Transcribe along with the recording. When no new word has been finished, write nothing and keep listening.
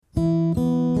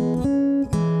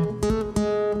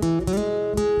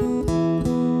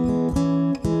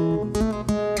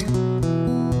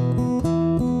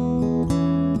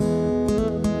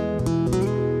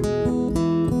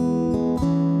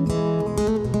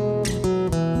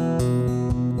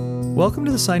Welcome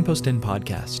to the Signpost Inn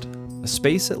podcast, a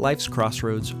space at life's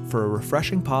crossroads for a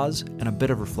refreshing pause and a bit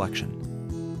of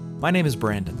reflection. My name is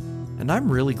Brandon, and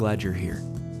I'm really glad you're here.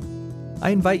 I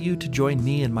invite you to join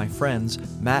me and my friends,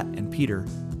 Matt and Peter,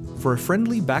 for a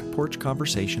friendly back porch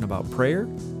conversation about prayer,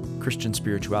 Christian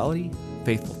spirituality,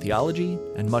 faithful theology,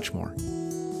 and much more.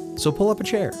 So pull up a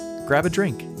chair, grab a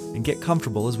drink, and get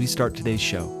comfortable as we start today's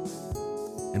show.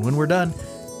 And when we're done,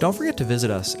 don't forget to visit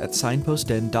us at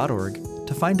signpostinn.org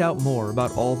to find out more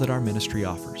about all that our ministry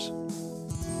offers.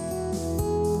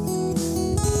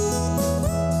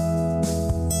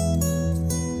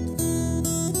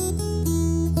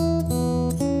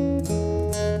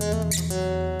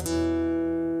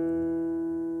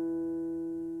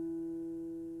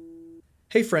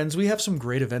 Hey friends, we have some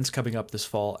great events coming up this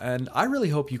fall, and I really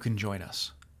hope you can join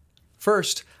us.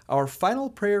 First, our final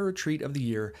prayer retreat of the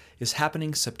year is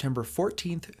happening September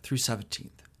 14th through 17th.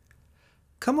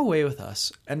 Come away with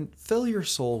us and fill your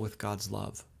soul with God's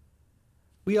love.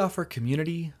 We offer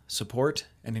community, support,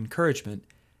 and encouragement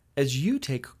as you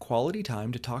take quality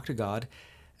time to talk to God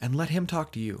and let Him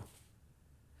talk to you.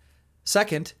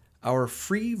 Second, our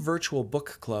free virtual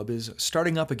book club is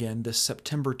starting up again this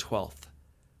September 12th.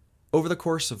 Over the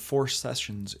course of 4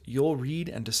 sessions, you'll read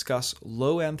and discuss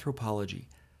Low Anthropology,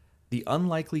 the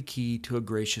unlikely key to a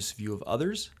gracious view of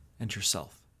others and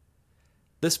yourself.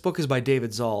 This book is by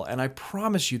David Zahl, and I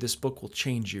promise you this book will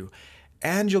change you,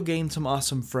 and you'll gain some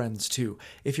awesome friends too.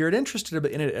 If you're interested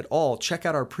in it at all, check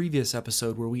out our previous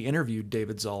episode where we interviewed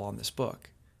David Zahl on this book.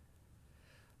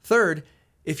 Third,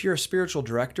 if you're a spiritual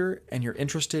director and you're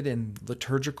interested in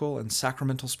liturgical and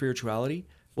sacramental spirituality,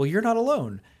 well, you're not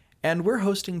alone, and we're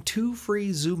hosting 2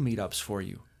 free Zoom meetups for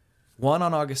you. One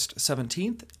on August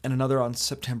 17th and another on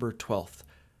September 12th.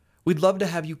 We'd love to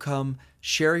have you come,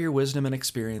 share your wisdom and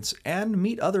experience, and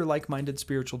meet other like-minded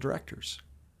spiritual directors.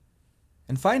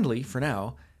 And finally, for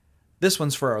now, this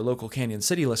one's for our local Canyon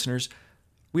City listeners,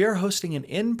 we are hosting an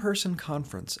in-person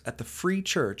conference at the Free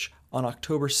Church on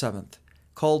October 7th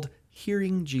called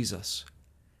Hearing Jesus.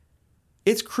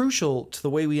 It's crucial to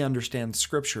the way we understand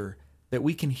Scripture that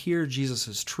we can hear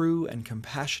Jesus' true and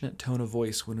compassionate tone of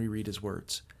voice when we read His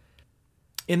words.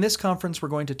 In this conference, we're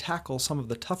going to tackle some of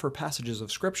the tougher passages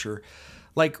of Scripture,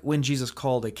 like when Jesus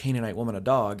called a Canaanite woman a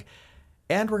dog,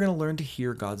 and we're going to learn to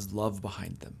hear God's love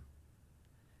behind them.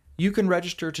 You can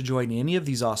register to join any of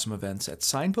these awesome events at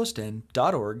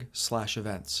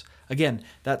signpostinn.org/events. Again,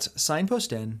 that's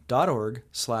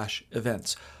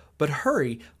signpostinn.org/events. But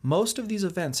hurry, most of these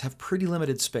events have pretty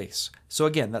limited space. So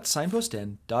again, that's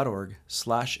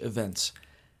signpostinn.org/events.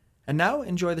 And now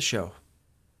enjoy the show.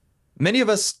 Many of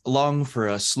us long for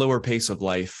a slower pace of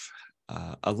life,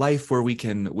 a life where we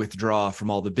can withdraw from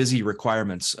all the busy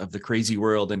requirements of the crazy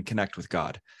world and connect with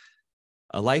God.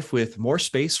 A life with more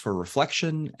space for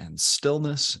reflection and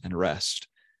stillness and rest.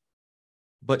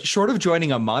 But short of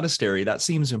joining a monastery, that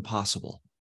seems impossible.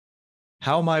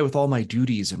 How am I, with all my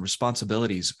duties and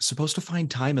responsibilities, supposed to find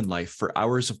time in life for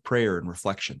hours of prayer and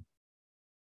reflection?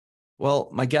 Well,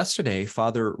 my guest today,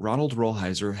 Father Ronald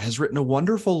Rolheiser, has written a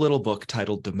wonderful little book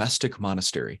titled Domestic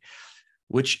Monastery,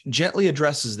 which gently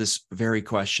addresses this very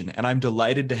question, and I'm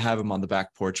delighted to have him on the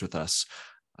back porch with us.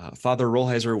 Father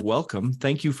Rolheiser, welcome.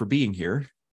 Thank you for being here.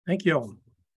 Thank you.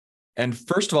 And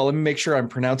first of all, let me make sure I'm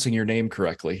pronouncing your name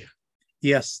correctly.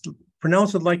 Yes,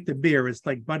 pronounce it like the beer. It's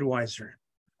like Budweiser.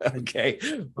 Okay,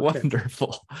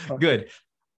 wonderful. Okay. Good.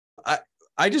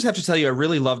 I just have to tell you, I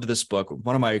really loved this book.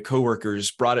 One of my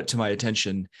coworkers brought it to my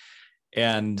attention,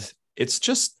 and it's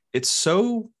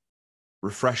so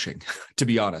refreshing, to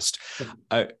be honest.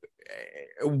 But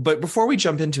before we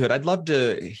jump into it, I'd love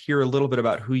to hear a little bit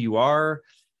about who you are,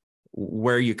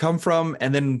 where you come from,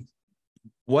 and then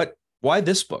why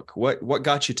this book? What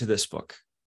got you to this book?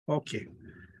 Okay.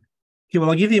 Well,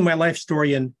 I'll give you my life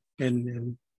story in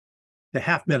the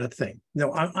half-minute thing.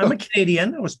 No, I'm a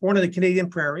Canadian. I was born in the Canadian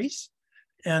prairies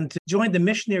and joined the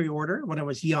missionary order when I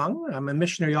was young. I'm a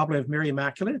missionary oblate of Mary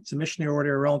Immaculate. It's a missionary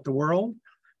order around the world.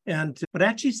 But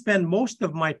actually spend most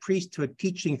of my priesthood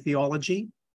teaching theology,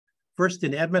 first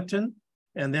in Edmonton,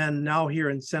 and then now here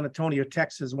in San Antonio,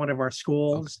 Texas, one of our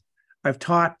schools. Okay. I've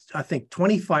taught, I think,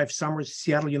 25 summers,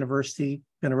 Seattle University,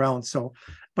 been around.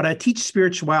 But I teach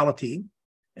spirituality,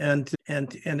 and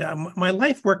my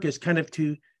life work is kind of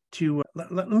to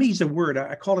let me use a word.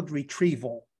 I call it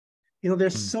retrieval.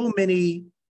 There's so many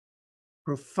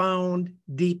profound,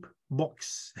 deep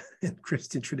books in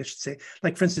Christian tradition. Say,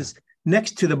 like for instance,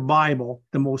 next to the Bible,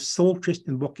 the most soul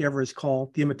Christian book ever is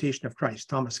called The Imitation of Christ,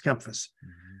 Thomas Kempis.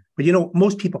 Mm-hmm. But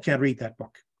most people can't read that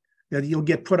book. You'll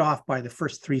get put off by the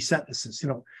first three sentences,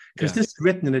 because Yeah. this is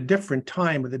written in a different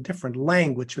time with a different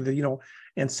language,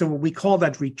 and so we call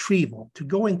that retrieval, to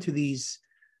go into the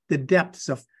depths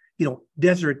of,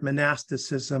 desert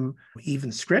monasticism,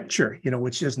 even scripture,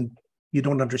 which isn't, you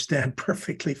don't understand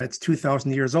perfectly. It's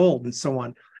 2,000 years old and so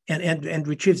on, and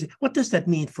retrieves it. What does that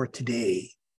mean for today?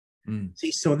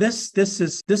 See, so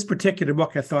this particular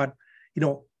book, I thought,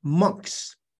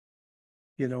 monks,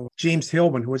 James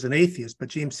Hillman, who was an atheist, but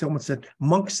James Hillman said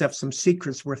monks have some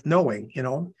secrets worth knowing,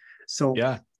 So,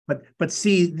 Yeah. but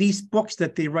see, these books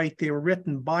that they write, they were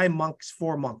written by monks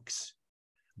for monks.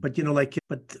 But,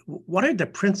 but what are the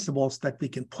principles that we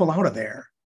can pull out of there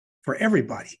for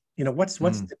everybody? What's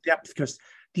the depth? Because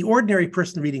the ordinary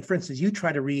person reading, for instance, you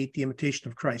try to read The Imitation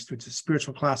of Christ, which is a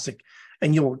spiritual classic,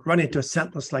 and you'll run into a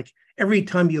sentence like, every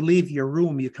time you leave your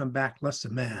room, you come back less a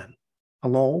man.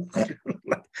 Hello?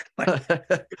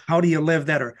 How do you live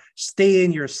that? Or stay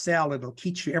in your cell, it'll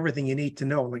teach you everything you need to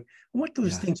know. Like, what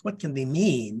those things, what can they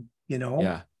mean?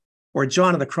 Yeah. Or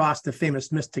John of the Cross, the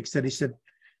famous mystic, said, he said,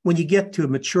 when you get to a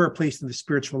mature place in the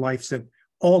spiritual life, said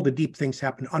all the deep things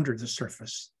happen under the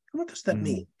surface. What does that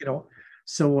mean?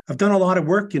 So I've done a lot of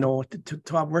work,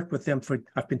 to work with them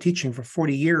I've been teaching for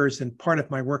 40 years. And part of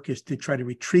my work is to try to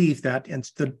retrieve that. And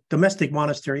the domestic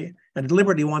monastery, and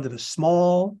deliberately wanted a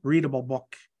small, readable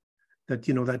book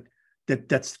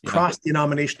that's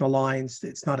cross-denominational lines.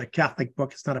 It's not a Catholic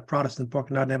book. It's not a Protestant book,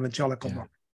 not an evangelical book.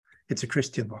 It's a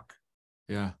Christian book.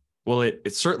 Yeah. Well,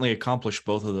 it certainly accomplished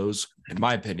both of those, in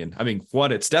my opinion. I mean,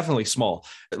 one, it's definitely small.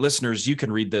 Listeners, you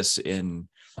can read this in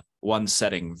one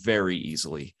setting very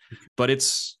easily, but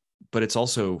it's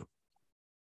also,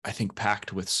 I think,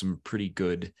 packed with some pretty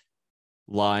good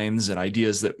lines and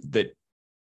ideas that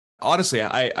honestly,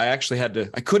 I actually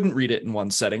I couldn't read it in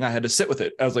one setting. I had to sit with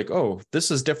it. I was like, oh,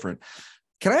 this is different.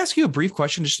 Can I ask you a brief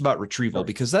question just about retrieval?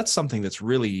 Because that's something that's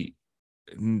really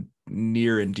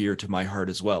near and dear to my heart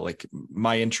as well. Like,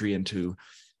 my entry into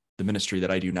the ministry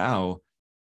that I do now,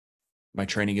 my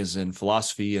training is in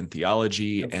philosophy and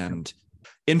theology, and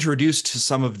introduced to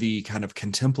some of the kind of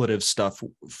contemplative stuff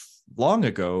long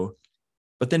ago,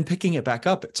 but then picking it back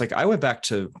up. It's like I went back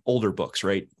to older books,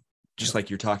 right? Just like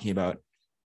you're talking about.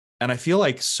 And I feel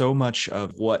like so much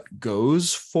of what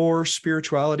goes for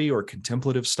spirituality or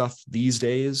contemplative stuff these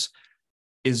days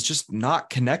is just not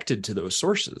connected to those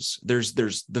sources. There's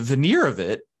the veneer of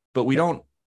it, but we don't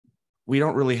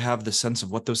really have the sense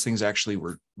of what those things actually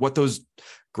were, what those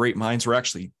great minds were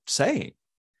actually saying.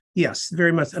 Yes,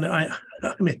 very much. And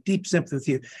I'm in deep sympathy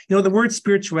with you. The word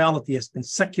spirituality has been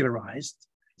secularized.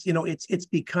 It's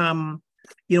become,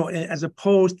 as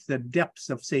opposed to the depths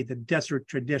of, say, the desert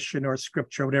tradition or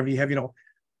scripture, whatever you have,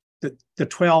 the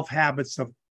 12 habits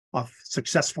of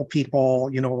successful people,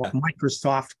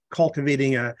 Microsoft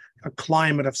cultivating a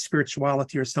climate of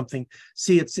spirituality or something.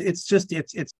 See, it's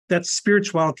that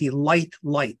spirituality light,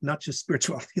 not just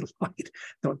spirituality light.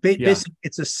 Basically,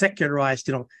 it's a secularized,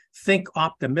 think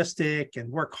optimistic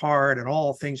and work hard and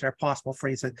all things are possible for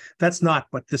you. So that's not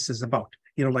what this is about.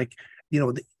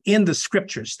 In the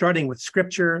scriptures, starting with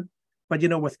scripture, but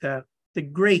with the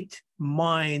great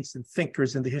minds and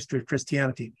thinkers in the history of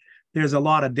Christianity, there's a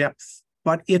lot of depth.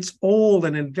 But it's old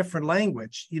and in a different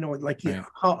language,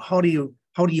 how do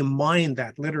you mine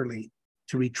that literally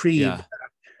to retrieve that?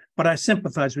 But I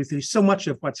sympathize with you. So much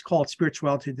of what's called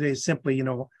spirituality today is simply,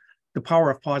 the power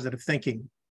of positive thinking.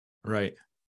 Right.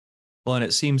 Well, and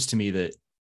it seems to me that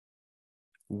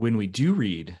when we do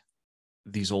read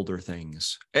these older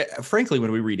things, frankly,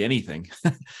 when we read anything,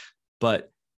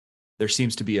 but there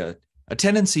seems to be a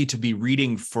tendency to be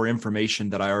reading for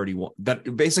information that I already want,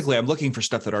 that basically I'm looking for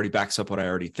stuff that already backs up what I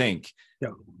already think,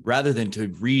 rather than to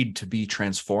read to be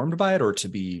transformed by it or to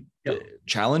be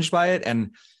challenged by it.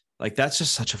 And like, that's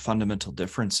just such a fundamental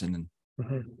difference. And,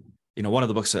 one of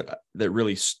the books that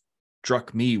really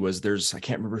struck me was I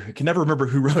can never remember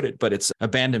who wrote it, but it's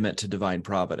Abandonment to Divine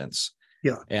Providence.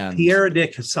 Yeah. And Pierre de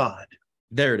Caussade.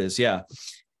 There it is. Yeah.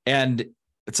 And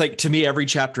it's like, to me, every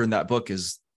chapter in that book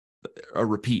is a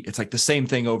repeat. It's like the same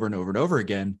thing over and over and over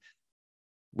again,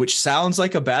 which sounds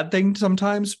like a bad thing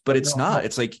sometimes, but it's not.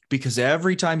 It's like, because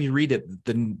every time you read it,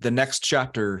 the next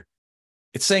chapter,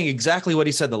 it's saying exactly what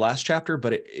he said the last chapter,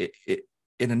 but it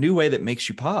in a new way that makes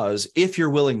you pause, if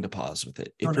you're willing to pause with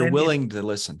it, if you're willing to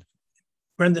listen.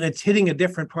 Brendan, it's hitting a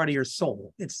different part of your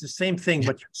soul. It's the same thing,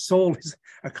 but your soul is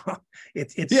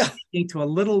it's speaking to a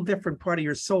little different part of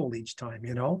your soul each time,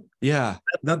 Yeah.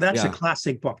 That's a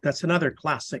classic book. That's another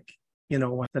classic,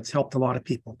 that's helped a lot of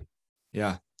people.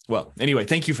 Yeah. Well, anyway,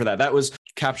 thank you for that. That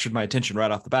captured my attention right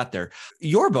off the bat there.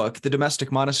 Your book, The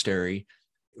Domestic Monastery,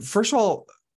 first of all,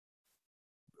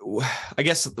 I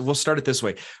guess we'll start it this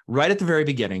way. Right at the very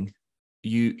beginning,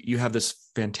 you have this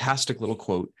fantastic little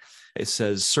quote. It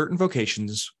says, certain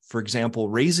vocations, for example,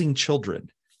 raising children,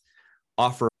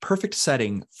 offer a perfect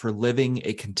setting for living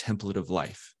a contemplative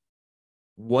life.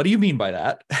 What do you mean by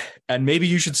that? And maybe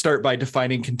you should start by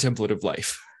defining contemplative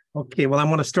life. Okay, well, I'm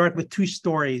going to start with two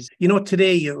stories.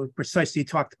 Today you precisely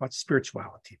talked about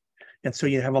spirituality. And so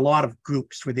you have a lot of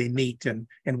groups where they meet and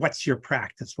what's your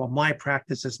practice? Well, my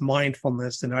practice is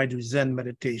mindfulness, and I do Zen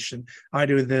meditation. I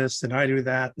do this and I do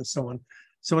that and so on.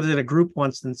 So I did a group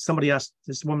once, and somebody asked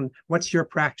this woman, what's your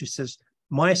practice? Says,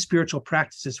 my spiritual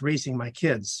practice is raising my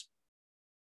kids.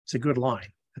 It's a good line.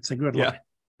 It's a good line.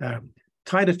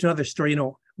 Tied it to another story,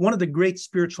 one of the great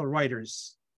spiritual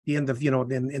writers, the end of,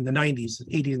 in the 90s,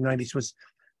 80s and 90s,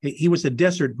 he was a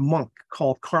desert monk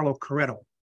called Carlo Coretto.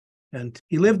 And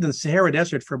he lived in the Sahara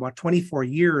Desert for about 24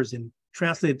 years and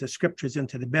translated the scriptures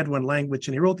into the Bedouin language.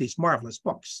 And he wrote these marvelous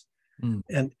books.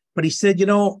 But he said,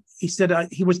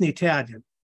 he wasn't Italian.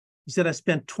 He said, I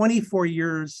spent 24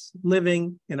 years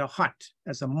living in a hut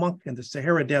as a monk in the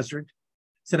Sahara Desert.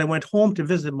 He said, I went home to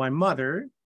visit my mother. He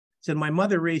said, my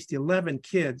mother raised 11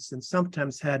 kids and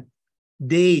sometimes had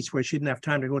days where she didn't have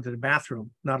time to go to the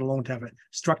bathroom, not alone to have a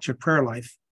structured prayer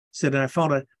life. Said, and I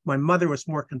found out my mother was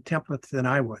more contemplative than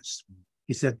I was.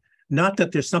 He said, not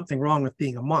that there's something wrong with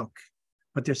being a monk,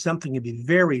 but there's something to be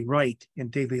very right in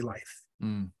daily life.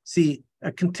 See,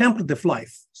 a contemplative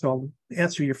life. So I'll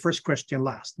answer your first question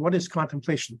last. What is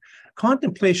contemplation?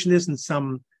 Contemplation isn't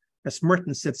as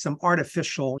Merton said, some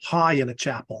artificial high in a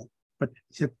chapel, but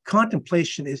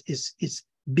contemplation is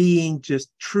being just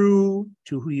true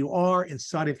to who you are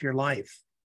inside of your life,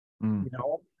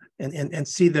 and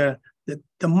see the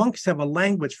monks have a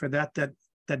language for that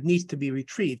needs to be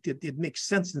retrieved. It makes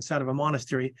sense inside of a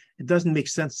monastery. It doesn't make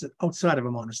sense outside of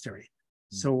a monastery.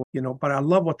 So, but I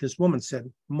love what this woman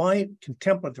said. My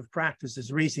contemplative practice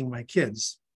is raising my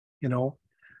kids,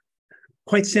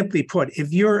 quite simply put,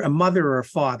 if you're a mother or a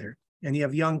father and you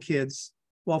have young kids,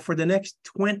 well, for the next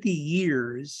 20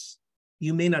 years,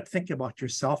 you may not think about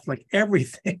yourself, like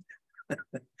everything.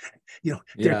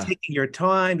 They're taking your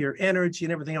time, your energy,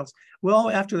 and everything else. Well,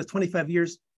 after the 25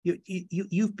 years,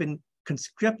 you've been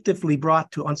conscriptively brought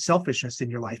to unselfishness in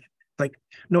your life. Like,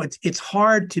 no, it's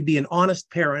hard to be an honest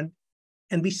parent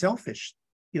and be selfish.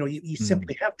 You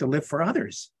simply have to live for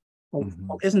others. Well,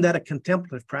 isn't that a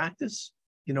contemplative practice?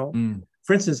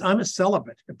 For instance, I'm a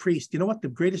celibate, a priest. You know what the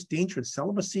greatest danger in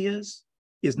celibacy is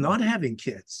not having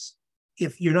kids.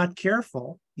 If you're not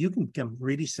careful, you can become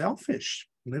really selfish.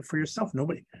 Live for yourself.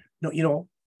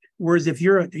 Whereas if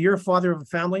you're a father of a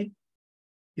family,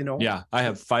 Yeah, I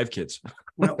have 5 kids.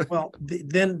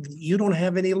 then you don't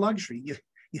have any luxury.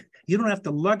 You don't have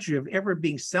the luxury of ever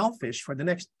being selfish for the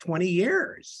next 20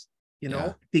 years,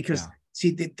 because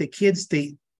see, the kids,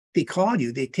 they call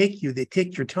you, they take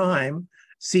your time.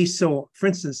 See, so for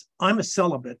instance, I'm a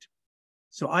celibate,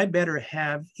 so I better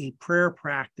have a prayer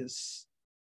practice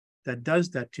that does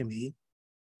that to me.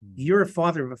 You're a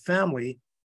father of a family.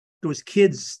 Those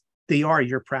kids, they are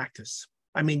your practice.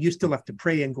 I mean, you still have to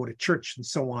pray and go to church and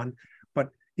so on, but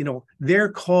they're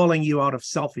calling you out of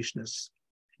selfishness.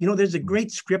 There's a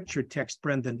great scripture text,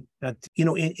 Brendan, that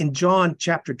in John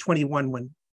chapter 21,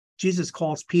 when Jesus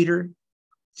calls Peter,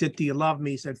 said, do you love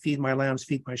me? He said, feed my lambs,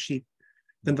 feed my sheep.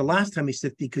 Then the last time he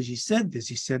said, because you said this,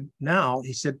 he said,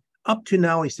 up to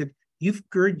now, he said, you've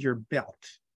girded your belt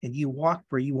and you walk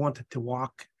where you wanted to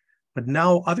walk. But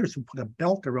now others will put a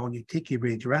belt around you, take you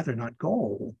where you'd rather not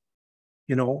go.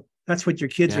 That's what your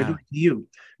kids are doing to you.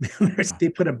 They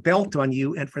put a belt on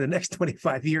you, and for the next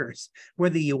 25 years,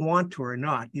 whether you want to or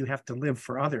not, you have to live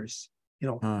for others.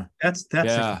 That's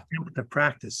a contemplative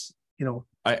practice.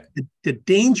 The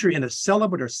danger in a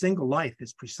celibate or single life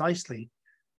is precisely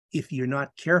if you're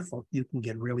not careful, you can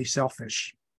get really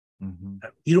selfish.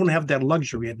 You don't have that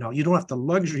luxury now. You don't have the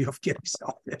luxury of getting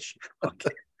selfish.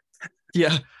 Okay.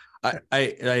 Yeah.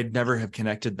 I never have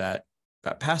connected that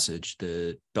passage,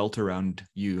 the belt around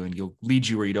you and you'll lead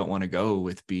you where you don't want to go,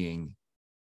 with being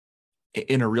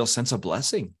in a real sense of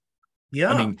blessing.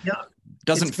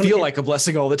 Doesn't feel like a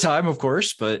blessing all the time, of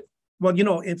course, but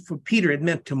for Peter it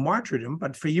meant to martyrdom,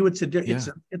 but for you it's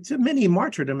a mini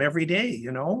martyrdom every day.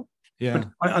 But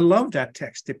I love that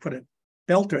text. They put a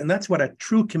belt, and that's what a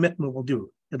true commitment will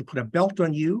do. It'll put a belt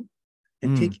on you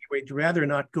and take you where you'd rather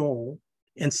not go.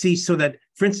 And see, so that,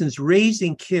 for instance,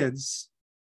 raising kids,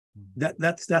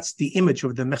 that's the image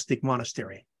of the domestic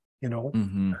monastery.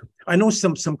 I know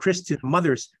some Christian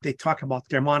mothers, they talk about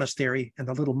their monastery and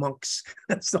the little monks.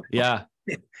 In the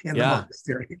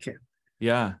monastery.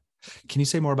 Can you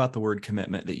say more about the word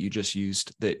commitment that you just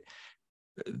used? That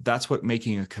that's what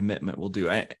making a commitment will do.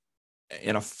 And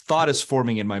a thought is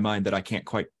forming in my mind that I can't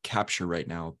quite capture right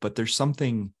now, but there's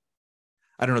something,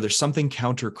 I don't know, there's something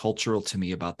countercultural to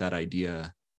me about that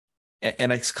idea.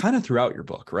 And it's kind of throughout your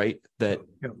book, right? That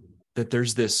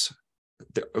there's this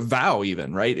vow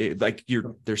even, right?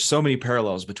 There's so many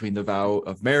parallels between the vow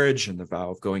of marriage and the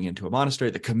vow of going into a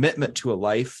monastery, the commitment to a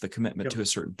life, the commitment to a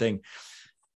certain thing.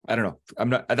 I don't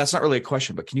know. That's not really a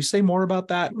question, but can you say more about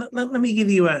that? Let me give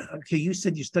you okay, you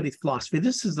said you studied philosophy.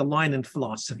 This is the line in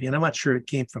philosophy, and I'm not sure it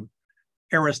came from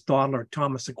Aristotle or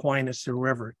Thomas Aquinas or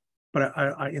whoever, but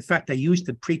in fact, I used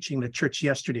it preaching the church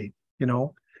yesterday,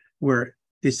 where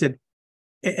they said,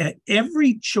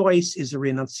 every choice is a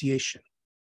renunciation,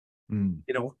 and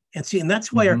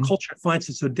that's why our culture finds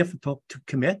it so difficult to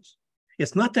commit.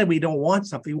 It's not that we don't want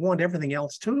something, we want everything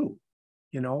else too.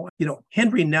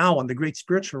 Henry Nouwen, the great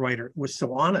spiritual writer, was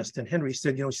so honest. And Henry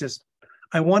said, he says,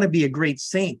 I want to be a great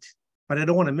saint, but I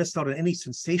don't want to miss out on any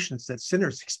sensations that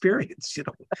sinners experience.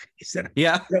 He said,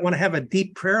 I want to have a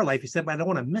deep prayer life. He said, but I don't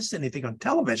want to miss anything on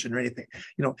television or anything.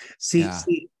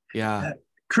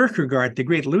 Kierkegaard, the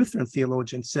great Lutheran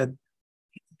theologian, said,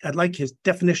 I'd like his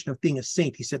definition of being a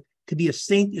saint. He said, to be a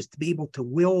saint is to be able to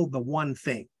will the one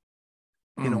thing,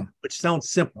 which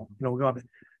sounds simple.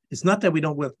 It's not that we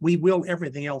don't will, we will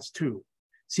everything else too.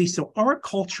 See, so our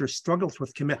culture struggles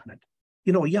with commitment.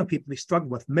 Young people, they struggle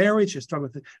with marriage, they struggle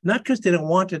with it, not because they don't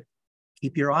want it.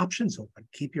 Keep your options open.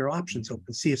 Keep your options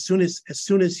open. See, as soon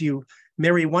as you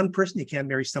marry one person, you can't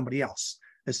marry somebody else.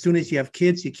 As soon as you have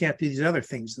kids, you can't do these other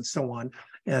things and so on.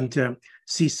 And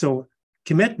so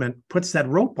commitment puts that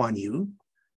rope on you,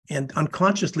 and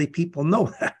unconsciously people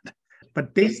know that.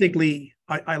 But basically,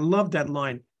 I love that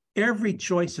line. Every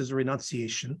choice is a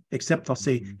renunciation, except I'll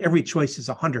say every choice is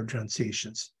 100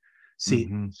 renunciations.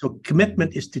 See, so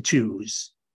commitment is to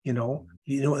choose,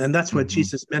 and that's what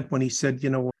Jesus meant when he said,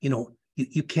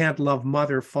 you can't love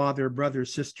mother, father, brother,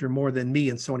 sister more than me,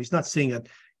 and so on. He's not saying that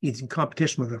he's in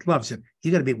competition with what loves him.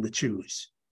 You got to be able to choose.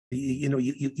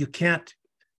 You can't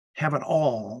have it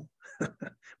all,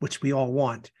 which we all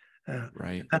want.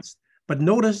 Right. But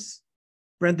notice,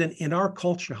 Brendan, in our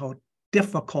culture, how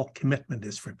difficult commitment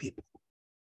is for people.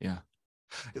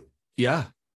 Yeah.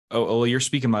 Oh, well, you're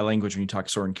speaking my language when you talk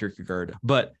Soren Kierkegaard.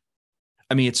 But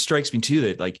I mean, it strikes me too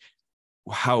that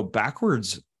how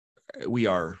backwards we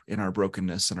are in our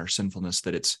brokenness and our sinfulness,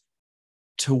 that it's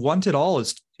to want it all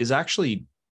is actually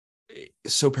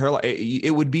so parallel.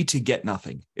 It would be to get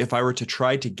nothing. If I were to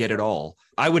try to get it all,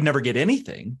 I would never get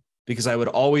anything, because I would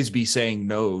always be saying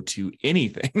no to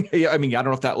anything. I mean, I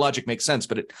don't know if that logic makes sense,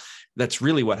 but that's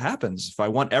really what happens. If I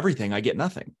want everything, I get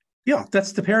nothing. Yeah,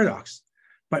 that's the paradox.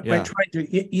 But by trying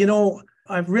to,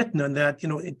 I've written on that,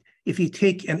 if you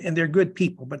take, and they're good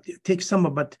people, but take some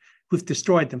of it who've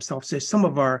destroyed themselves, say some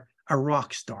of our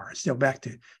rock stars, back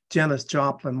to Janis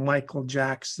Joplin, Michael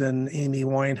Jackson, Amy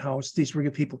Winehouse, these were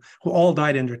good people who all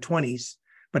died in their 20s,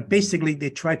 but basically they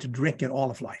tried to drink in all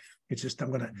of life. It's just, I'm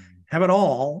going to have it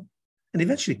all, and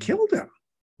eventually killed them,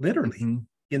 literally,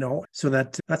 so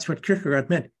that's what Kierkegaard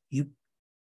meant.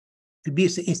 To be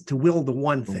is to will the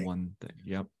one thing. One thing,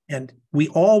 yep. And we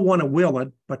all want to will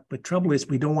it, but the trouble is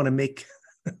we don't want to make,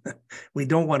 we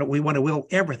want to will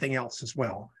everything else as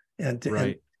well. And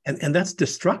that's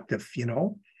destructive,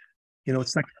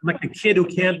 it's like a kid who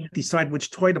can't decide which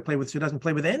toy to play with, so he doesn't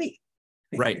play with any.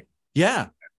 Right. Yeah.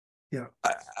 Yeah.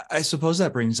 I suppose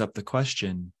that brings up the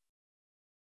question.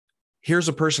 Here's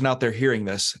a person out there hearing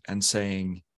this and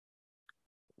saying,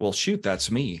 well, shoot, that's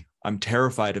me. I'm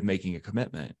terrified of making a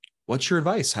commitment. What's your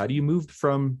advice? How do you move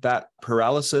from that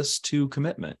paralysis to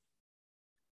commitment?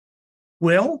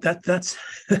 Well, that's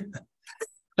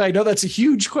I know that's a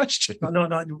huge question. No.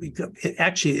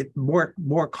 It's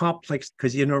more complex,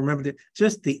 because remember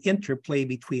just the interplay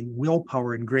between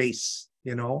willpower and grace.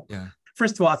 Yeah.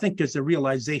 First of all, I think there's a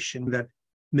realization that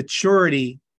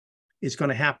maturity is going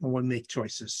to happen when we make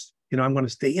choices. I'm going to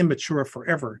stay immature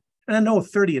forever. And I know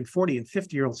 30 and 40 and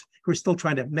 50-year-olds who are still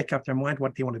trying to make up their mind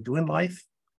what they want to do in life.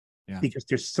 Yeah. Because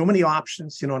there's so many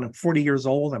options, and I'm 40 years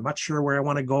old, I'm not sure where I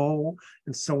want to go,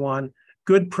 and so on.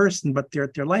 Good person, but their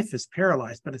life is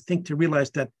paralyzed. But I think to realize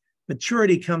that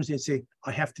maturity comes and say,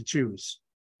 I have to choose,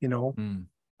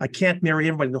 I can't marry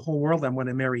everybody in the whole world. I'm going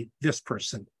to marry this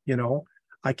person,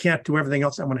 I can't do everything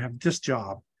else. I'm going to have this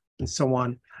job, and so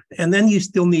on. And then you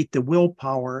still need the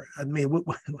willpower. I mean,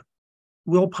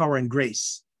 willpower and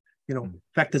grace. In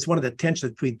fact, it's one of the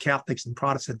tensions between Catholics and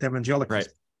Protestant evangelicals. Right.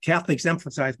 Catholics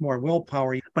emphasize more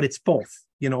willpower, but it's both,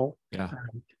 Yeah.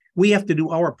 We have to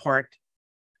do our part.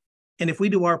 And if we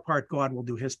do our part, God will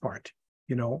do his part,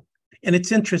 And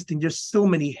it's interesting, there's so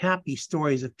many happy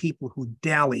stories of people who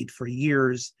dallied for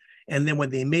years. And then when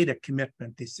they made a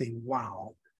commitment, they say,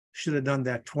 wow, should have done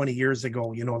that 20 years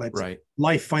ago. That's Right.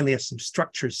 life finally has some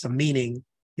structure, some meaning,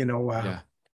 Yeah.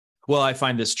 Well, I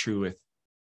find this true with,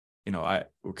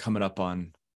 we're coming up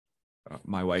on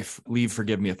my wife,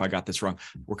 forgive me if I got this wrong.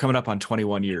 We're coming up on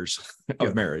 21 years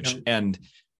of marriage. And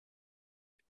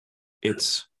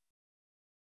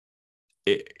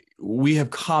we have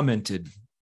commented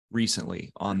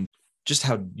recently on just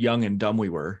how young and dumb we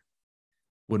were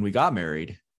when we got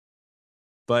married,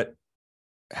 but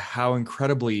how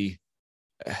incredibly,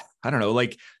 I don't know,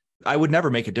 like I would never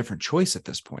make a different choice at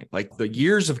this point. Like the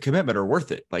years of commitment are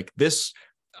worth it. Like this,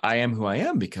 I am who I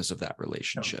am because of that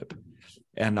relationship,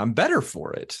 and I'm better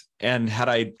for it. And had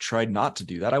I tried not to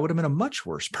do that, I would have been a much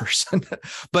worse person.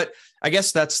 But I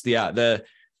guess that's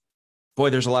boy,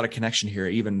 there's a lot of connection here,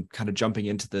 even kind of jumping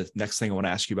into the next thing I want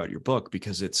to ask you about your book,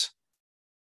 because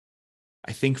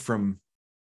I think from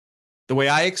the way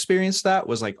I experienced that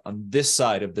was like on this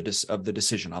side of the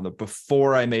decision, on the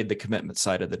before I made the commitment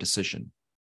side of the decision,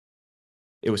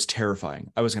 it was terrifying.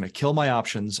 I was going to kill my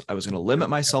options. I was going to limit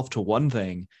myself to one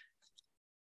thing.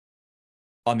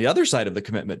 On the other side of the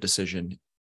commitment decision,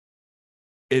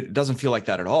 it doesn't feel like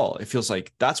that at all. It feels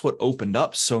like that's what opened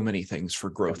up so many things for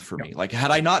growth for me. Like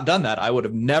had I not done that, I would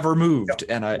have never moved.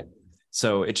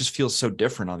 So it just feels so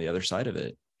different on the other side of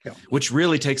it, which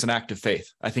really takes an act of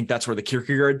faith. I think that's where the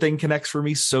Kierkegaard thing connects for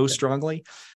me so strongly.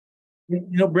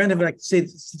 Brandon, I say the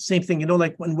same thing,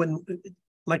 like when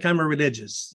like I'm a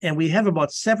religious and we have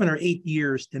about 7 or 8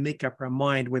 years to make up our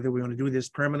mind whether we want to do this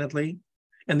permanently.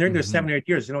 And they're in their 7 or 8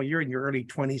 years, you're in your early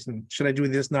 20s and should I do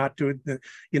this, not do it,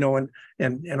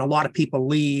 and a lot of people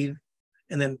leave.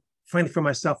 And then finally for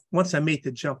myself, once I made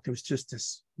the jump, there was just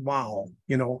this, wow,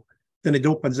 then it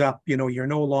opens up, you're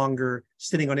no longer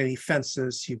sitting on any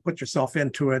fences, you put yourself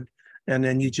into it, and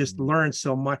then you just learn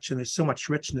so much, and there's so much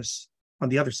richness on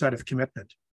the other side of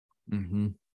commitment. Mm-hmm.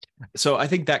 So I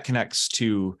think that connects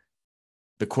to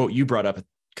the quote you brought up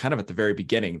kind of at the very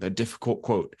beginning, the difficult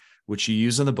quote, which you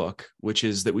use in the book, which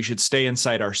is that we should stay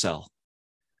inside our cell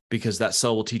because that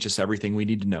cell will teach us everything we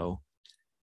need to know.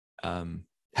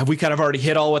 Have we kind of already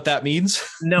hit all what that means?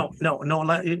 No.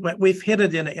 We've hit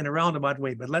it in a roundabout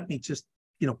way, but let me just,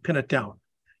 pin it down.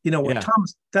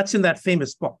 Thomas, that's in that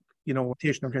famous book,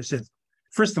 Rotation of says,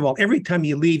 first of all, every time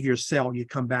you leave your cell, you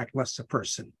come back less a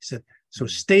person. He said, so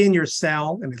stay in your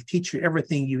cell and it'll teach you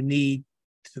everything you need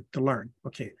to learn.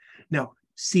 Okay. Now,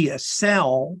 see, a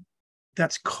cell,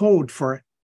 that's code for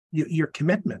your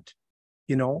commitment.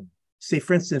 Say,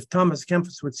 for instance, Thomas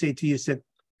Kempis would say to you, said,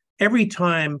 every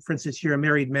time, for instance, you're a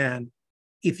married man,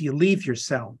 if you leave your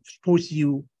cell, suppose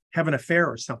you have an affair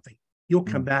or something, you'll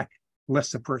come back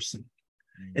less a person.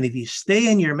 And if you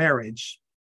stay in your marriage,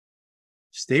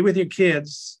 stay with your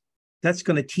kids, that's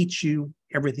going to teach you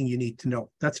everything you need to know.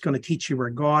 That's going to teach you where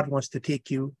God wants to take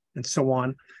you and so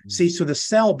on. See, so the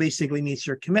cell basically means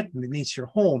your commitment. It means your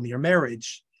home, your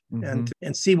marriage.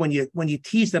 And see, when you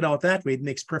tease that out that way, it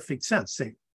makes perfect sense.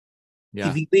 Say,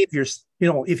 if you leave your,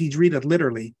 if you read it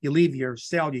literally, you leave your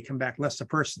cell, you come back less a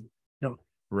person. Right.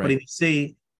 But if you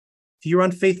say, if you're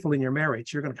unfaithful in your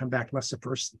marriage, you're going to come back less a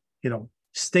person.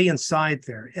 Stay inside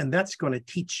there, and that's going to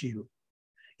teach you.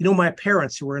 My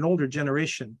parents, who were an older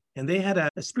generation, and they had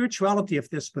a spirituality of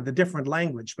this with a different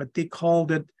language, but they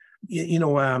called it,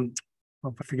 I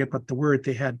forget what the word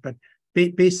they had, but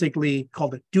basically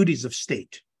called it duties of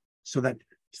state. So that,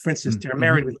 for instance, they're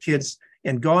married with kids,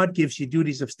 and God gives you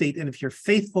duties of state. And if you're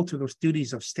faithful to those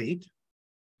duties of state,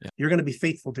 you're going to be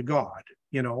faithful to God,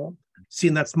 See,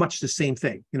 and that's much the same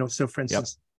thing, So, for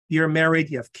instance, you're married,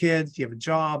 you have kids, you have a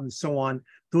job, and so on.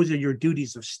 Those are your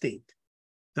duties of state.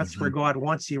 That's where God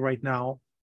wants you right now.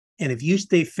 And if you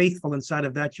stay faithful inside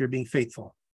of that, you're being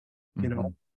faithful.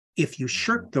 If you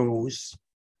shirk those,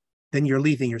 then you're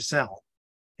leaving your cell,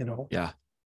 Yeah,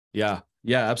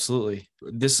 absolutely.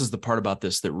 This is the part about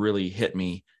this that really hit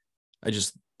me.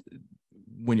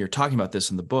 When you're talking about this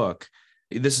in the book,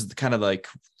 this is kind of like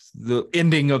the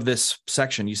ending of this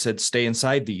section. You said, stay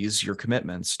inside your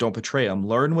commitments, don't betray them,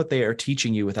 learn what they are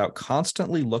teaching you without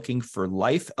constantly looking for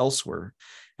life elsewhere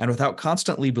and without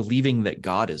constantly believing that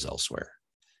God is elsewhere.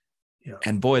 Yeah.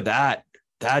 And boy, that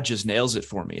just nails it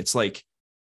for me. It's like,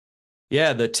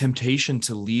 the temptation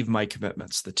to leave my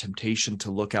commitments, the temptation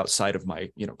to look outside of my,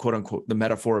 quote unquote, the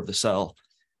metaphor of the cell.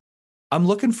 I'm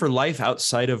looking for life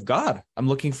outside of God. I'm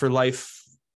looking for life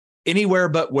anywhere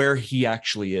but where he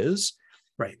actually is.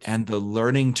 Right. And the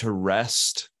learning to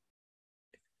rest,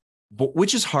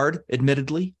 which is hard,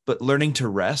 admittedly, but learning to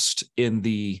rest in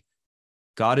the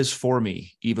God is for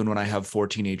me, even when I have 4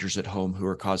 teenagers at home who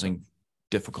are causing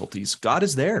difficulties. God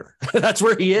is there. That's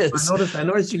where he is. I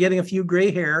noticed you're getting a few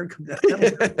gray hair.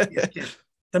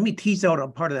 Let me tease out a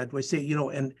part of that. We say,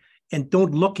 and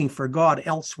don't looking for God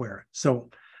elsewhere. So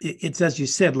it's as you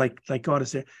said, like God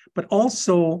is there, but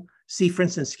also see, for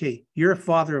instance, Kate, you're a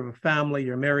father of a family,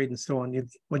 you're married and so on.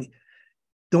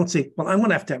 Don't say, well, I'm going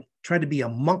to have to try to be a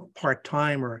monk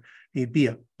part-time, or be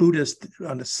a Buddhist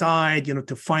on the side,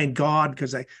 to find God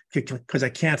because I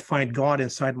can't find God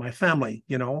inside my family,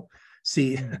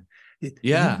 See,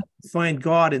 yeah, you find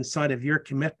God inside of your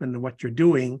commitment and what you're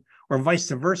doing, or vice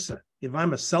versa. If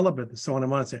I'm a celibate and so on, I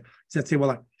want to say,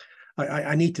 well,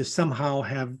 I need to somehow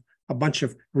have a bunch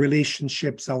of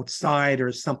relationships outside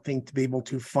or something to be able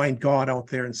to find God out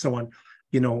there and so on.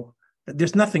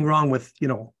 There's nothing wrong with,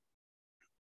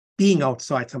 being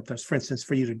outside sometimes, for instance,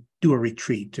 for you to do a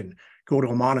retreat and go to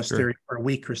a monastery for a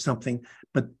week or something.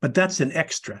 But that's an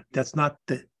extra. That's not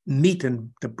the meat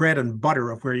and the bread and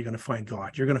butter of where you're going to find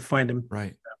God. You're going to find him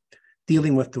right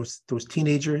dealing with those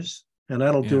teenagers, and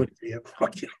that'll do it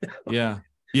for you.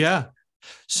 Yeah.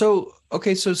 So,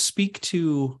 okay. So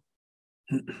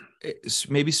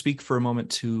maybe speak for a moment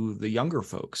to the younger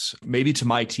folks, maybe to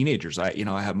my teenagers. I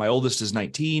have, my oldest is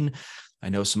 19. I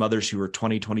know some others who are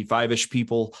 20, 25-ish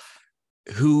people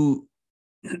who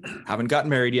haven't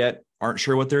gotten married yet, aren't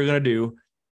sure what they're going to do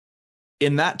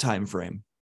in that time frame.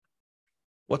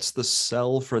 What's the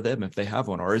sell for them if they have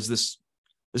one? Or is this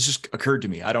just occurred to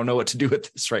me? I don't know what to do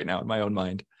with this right now in my own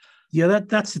mind. Yeah,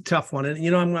 that's a tough one.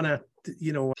 And, I'm going to,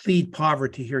 plead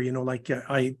poverty here,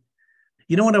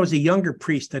 when I was a younger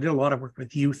priest, I did a lot of work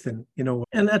with youth, and,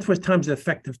 and that was times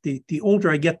effective. The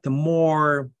older I get, the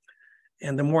more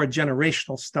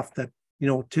generational stuff that,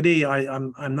 today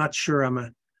I'm not sure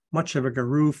I'm much of a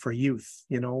guru for youth,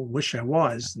 wish I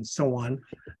was, and so on.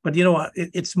 But,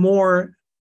 it's more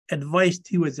advice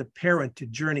to you as a parent to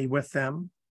journey with them,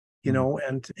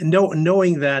 and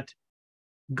knowing that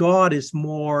God is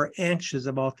more anxious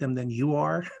about them than you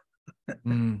are.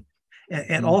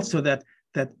 And also that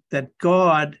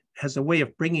God has a way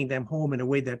of bringing them home in a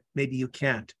way that maybe you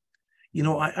can't.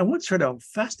 I once heard a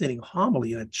fascinating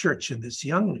homily in a church, and this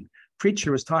young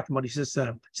preacher was talking about, he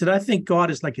said, I think God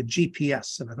is like a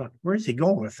GPS. And I thought, where is he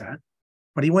going with that?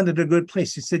 But he went to a good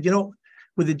place. He said,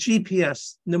 with a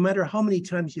GPS, no matter how many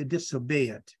times you disobey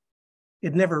it,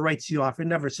 it never writes you off. It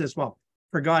never says, well,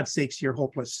 for God's sakes, you're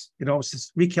hopeless. It's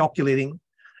just recalculating.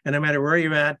 And no matter where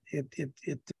you're at,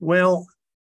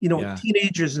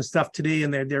 teenagers and stuff today,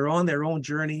 and they're on their own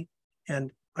journey.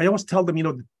 And I always tell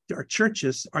them, our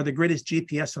churches are the greatest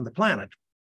GPS on the planet.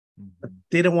 But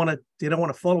they don't want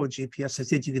to follow a GPS. I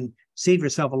said, you can save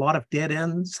yourself a lot of dead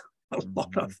ends, a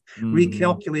lot of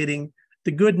recalculating.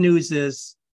 The good news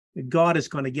is God is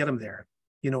going to get them there,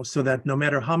 so that no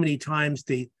matter how many times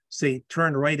they say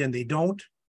turn right and they don't,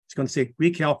 it's going to say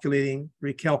recalculating.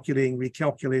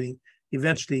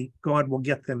 Eventually, God will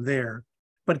get them there.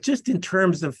 But just in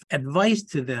terms of advice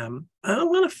to them, I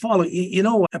want to follow,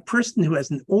 a person who,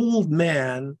 as an old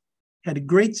man, had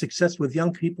great success with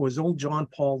young people was old John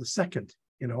Paul II,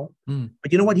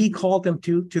 But you know what he called them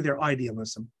to their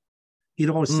idealism. He'd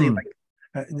always say,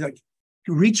 like,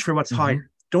 reach for what's higher.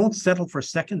 Don't settle for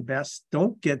second best.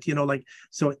 Don't get,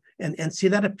 so, and see,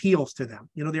 that appeals to them.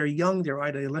 They're young, they're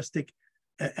idealistic,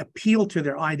 appeal to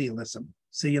their idealism.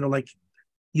 So,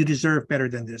 you deserve better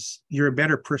than this. You're a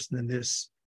better person than this.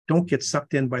 Don't get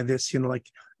sucked in by this,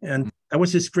 and that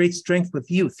was his great strength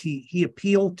with youth. He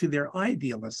appealed to their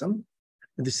idealism,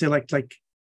 and to say,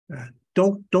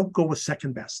 don't go with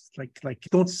second best. Like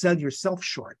don't sell yourself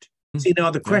short. See,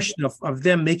 now the question of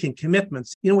them making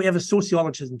commitments, we have a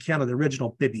sociologist in Canada, the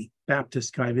original Bibby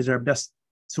Baptist guy. He's our best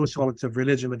sociologist of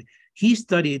religion, but he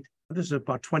studied, this is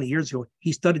about 20 years ago,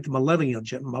 he studied the millennial,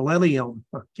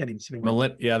 can't even say the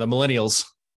millennials.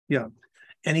 Yeah.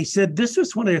 And he said, this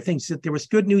was one of the things, that there was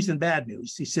good news and bad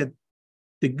news. He said,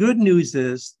 the good news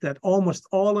is that almost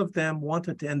all of them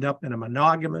wanted to end up in a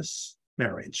monogamous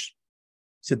marriage.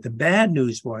 He said, the bad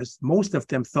news was most of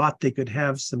them thought they could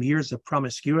have some years of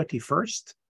promiscuity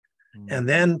first and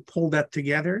then pull that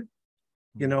together.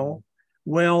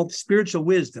 Well, spiritual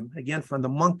wisdom, again, from the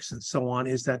monks and so on,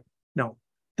 is that, no,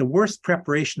 the worst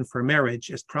preparation for marriage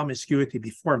is promiscuity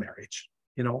before marriage.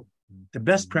 The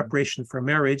best preparation for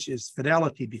marriage is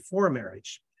fidelity before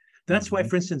marriage. That's why,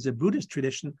 for instance, in Buddhist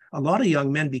tradition, a lot of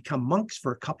young men become monks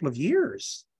for a couple of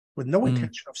years with no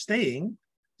intention of staying.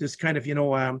 Just kind of,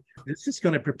 this is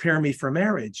going to prepare me for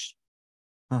marriage.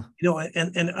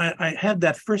 And I had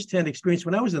that firsthand experience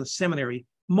when I was in the seminary.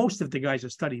 Most of the guys I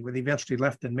studied were eventually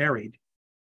left and married.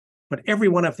 But every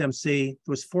one of them say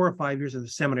those 4 or 5 years of the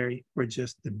seminary were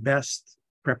just the best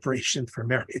preparation for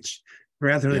marriage,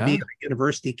 rather than be on a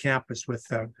university campus with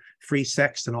free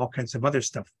sex and all kinds of other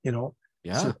stuff,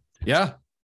 Yeah. So, yeah.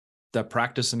 That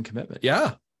practice and commitment.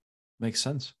 Yeah. Makes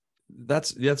sense.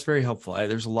 That's very helpful.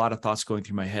 There's a lot of thoughts going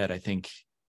through my head. I think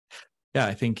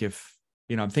if,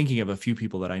 I'm thinking of a few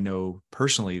people that I know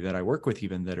personally that I work with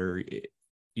even that are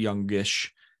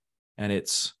youngish, and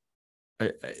it's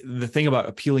the thing about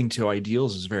appealing to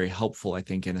ideals is very helpful, I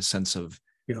think, in a sense of,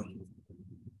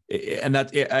 and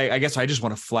that I guess I just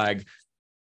want to flag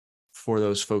for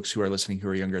those folks who are listening who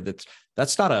are younger,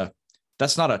 that's not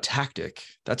a tactic.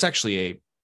 That's actually a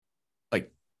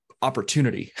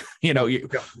opportunity.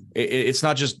 It's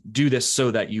not just do this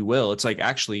so that you will. It's like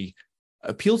actually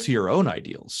appeal to your own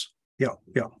ideals. Yeah.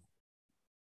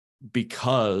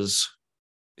 Because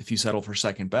if you settle for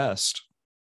second best,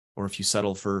 or if you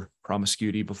settle for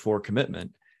promiscuity before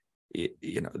commitment,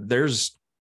 there's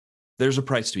a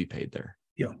price to be paid there.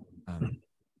 Yeah.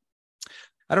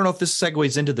 I don't know if this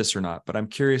segues into this or not, but I'm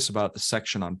curious about the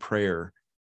section on prayer.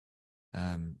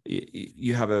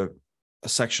 You have a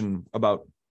section about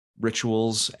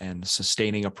rituals and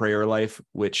sustaining a prayer life,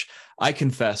 which I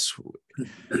confess,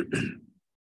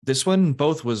 this one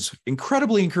both was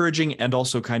incredibly encouraging and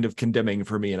also kind of condemning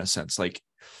for me in a sense, like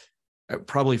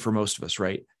probably for most of us,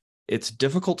 right? It's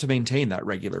difficult to maintain that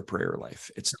regular prayer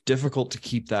life. It's difficult to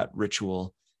keep that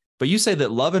ritual. But you say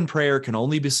that love and prayer can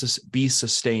only be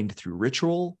sustained through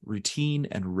ritual, routine,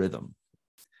 and rhythm.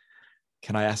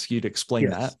 Can I ask you to explain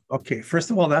that? Okay. First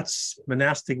of all, that's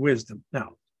monastic wisdom.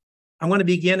 Now, I'm going to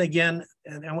begin again,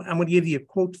 and I'm going to give you a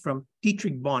quote from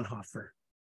Dietrich Bonhoeffer,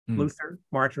 Luther,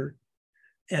 martyr.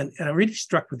 And I'm really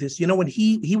struck with this. When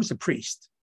he was a priest,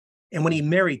 and when he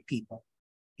married people,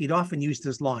 he'd often use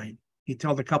this line. He'd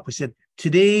tell the couple, he said,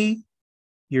 today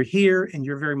you're here and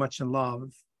you're very much in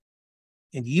love.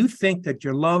 And you think that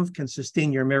your love can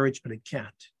sustain your marriage, but it can't.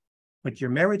 But your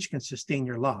marriage can sustain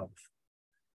your love.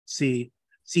 See,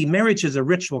 marriage is a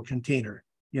ritual container,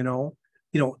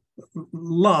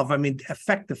 love,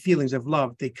 affect the feelings of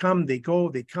love. They come, they go,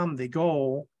 they come, they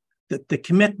go. The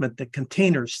commitment, the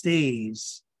container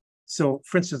stays. So,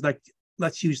 for instance, like,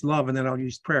 let's use love and then I'll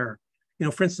use prayer.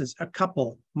 For instance, a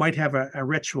couple might have a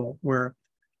ritual where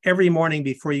every morning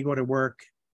before you go to work,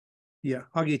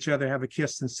 hug each other, have a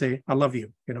kiss and say, I love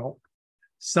you,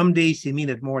 Some days you mean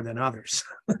it more than others.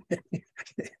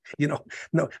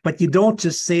 No, but you don't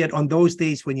just say it on those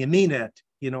days when you mean it,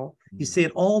 you say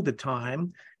it all the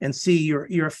time, and see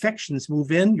your affections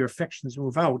move in, your affections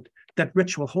move out. That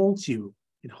ritual holds you.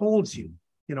 It holds you,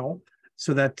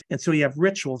 so you have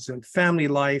rituals and family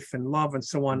life and love and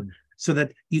so on, so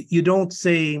that you don't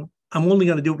say, I'm only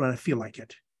going to do it when I feel like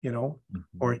it,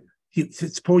 or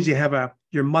suppose you have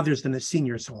your mother's in a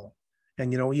senior's home,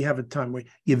 and you have a time where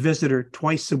you visit her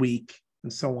twice a week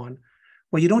and so on.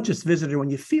 Well, you don't just visit her when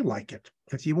you feel like it,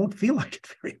 because you won't feel like it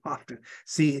very often.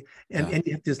 See, and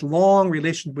you have this long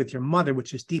relationship with your mother,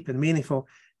 which is deep and meaningful,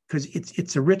 because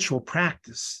it's a ritual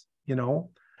practice,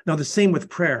 Now, the same with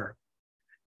prayer.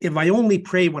 If I only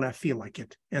pray when I feel like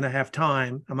it and I have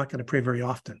time, I'm not going to pray very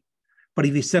often. But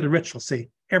if you set a ritual, say,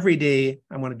 every day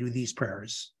I'm going to do these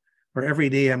prayers, or every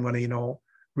day I'm going to,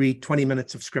 read 20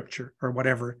 minutes of scripture or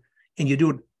whatever, and you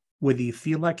do it whether you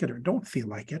feel like it or don't feel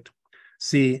like it,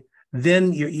 see,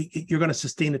 then you're going to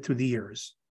sustain it through the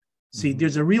years. See,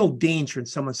 there's a real danger in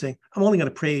someone saying, I'm only going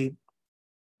to pray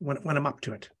when I'm up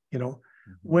to it,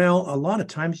 Well, a lot of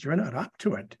times you're not up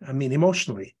to it.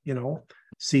 Emotionally,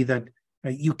 see that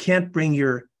you can't bring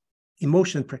your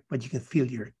emotion, but you can feel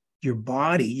your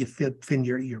body, you feel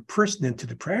your person into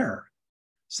the prayer.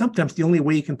 Sometimes the only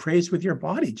way you can pray is with your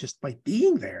body, just by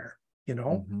being there,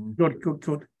 Go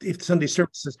if Sunday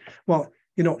services, well,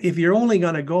 if you're only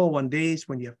going to go on days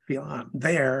when you feel I'm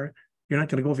there, you're not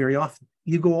going to go very often.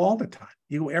 You go all the time.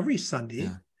 You go every Sunday.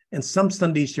 Yeah. And some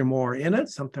Sundays you're more in it.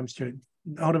 Sometimes you're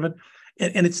out of it.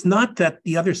 And it's not that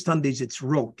the other Sundays it's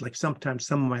rote. Like sometimes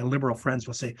some of my liberal friends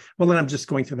will say, well, then I'm just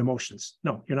going through the motions.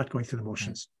 No, you're not going through the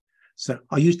motions. So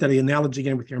I'll use that analogy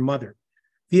again with your mother.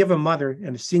 If you have a mother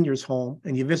in a senior's home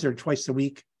and you visit her twice a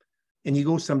week, and you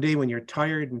go someday when you're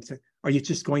tired and say, are you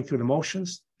just going through the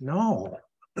motions? No.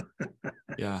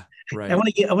 Yeah, right. I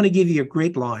want to give you a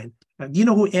great line. Do you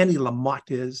know who Annie Lamott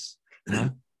is? Yeah.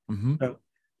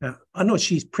 I know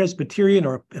she's Presbyterian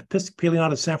or Episcopalian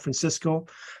out of San Francisco.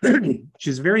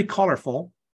 She's very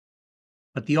colorful,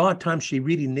 but the odd time she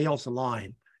really nails a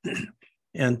line.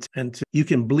 And you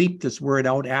can bleep this word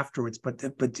out afterwards, but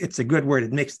it's a good word.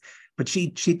 It makes. But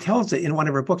she tells it in one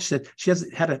of her books. She said she has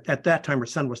had at that time her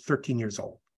son was 13 years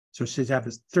old. So she's have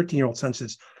his 13-year-old son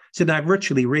says, Said, I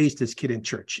virtually raised this kid in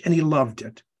church, and he loved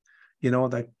it.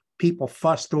 The people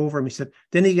fussed over him. He said,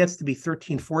 then he gets to be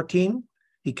 13, 14.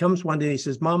 He comes one day and he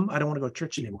says, Mom, I don't want to go to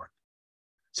church anymore.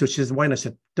 So she says, why? And I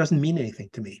said, doesn't mean anything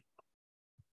to me.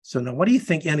 So now what do you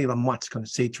think Annie Lamott's going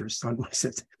to say to her son? I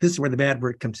said, this is where the bad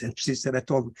word comes in. She said, I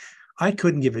told him, I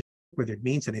couldn't give a shit whether it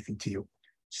means anything to you.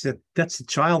 She said, that's the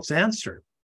child's answer.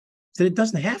 She said, it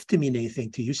doesn't have to mean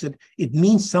anything to you. She said, it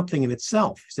means something in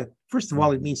itself. She said, first of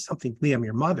all, it means something to me. I'm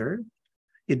your mother.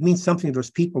 It means something to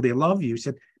those people. They love you. She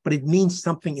said, but it means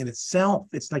something in itself.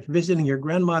 It's like visiting your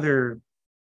grandmother.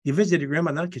 You visit your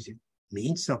grandmother not because it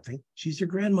means something. She's your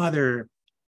grandmother.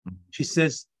 She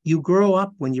says, you grow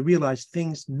up when you realize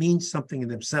things mean something in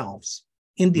themselves,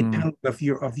 independent of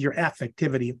your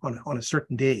affectivity on a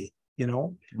certain day,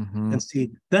 And see,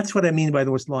 that's what I mean by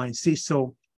those lines. See,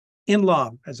 so in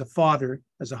love, as a father,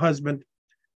 as a husband,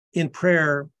 in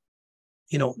prayer,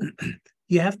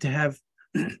 you have to have,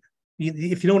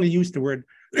 if you don't want to use the word,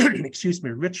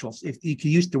 rituals, if you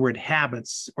can use the word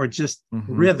habits or just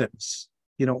rhythms,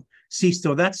 See,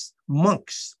 so that's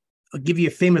monks. I'll give you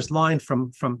a famous line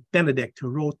from Benedict, who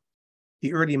wrote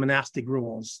the early monastic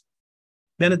rules.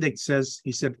 Benedict says,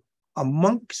 he said, a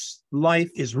monk's life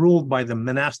is ruled by the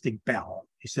monastic bell.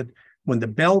 He said, when the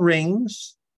bell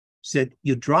rings, said,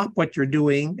 you drop what you're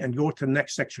doing and go to the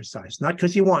next exercise, not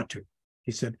because you want to.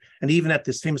 He said, and even at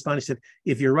this famous line, he said,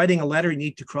 if you're writing a letter, you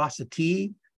need to cross a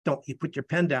T, you put your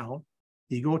pen down,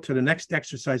 you go to the next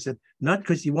exercise, said, not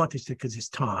because you want to, because it's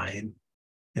time.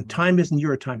 And time isn't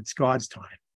your time, it's God's time,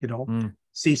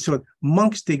 See, so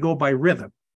monks, they go by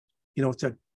rhythm,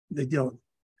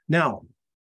 now,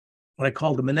 what I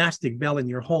call the monastic bell in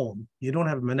your home, you don't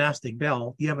have a monastic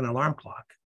bell, you have an alarm clock.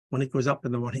 When it goes up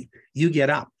in the morning, you get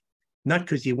up, not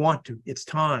because you want to, it's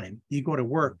time. You go to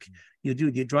work, you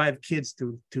drive kids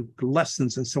to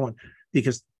lessons and so on,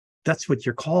 because that's what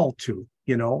you're called to,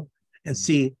 and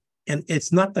see, and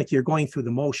it's not like you're going through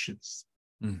the motions,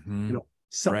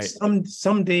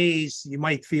 Some days you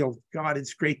might feel, God,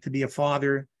 it's great to be a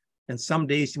father. And some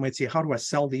days you might say, how do I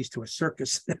sell these to a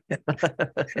circus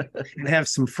and have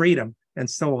some freedom and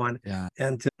so on. Yeah.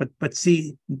 And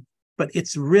but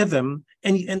it's rhythm.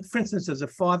 And for instance, as a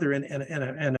father and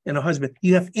a husband,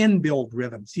 you have inbuilt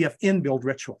rhythms. You have inbuilt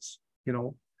rituals.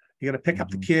 You got to pick up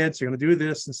the kids. You're going to do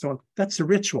this and so on. That's a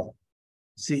ritual.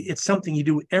 See, it's something you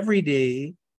do every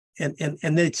day, and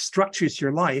then it structures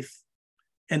your life.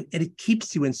 And it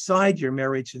keeps you inside your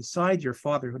marriage, inside your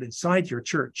fatherhood, inside your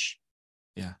church.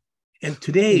 Yeah. And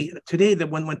today that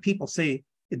when people say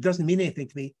it doesn't mean anything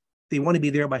to me, they want to be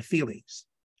there by feelings.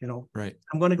 Right.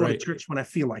 I'm going to go to church when I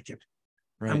feel like it.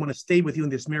 Right. I'm going to stay with you in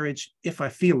this marriage if I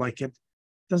feel like it.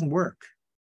 It doesn't work.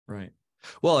 Right.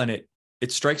 Well, and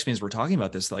it strikes me as we're talking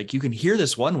about this, like you can hear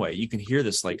this one way, you can hear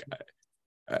this like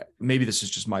maybe this is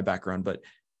just my background, but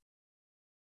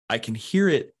I can hear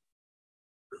it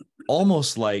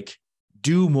almost like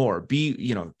do more,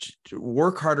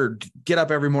 work harder, get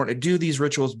up every morning, do these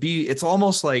rituals, it's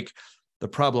almost like the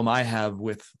problem I have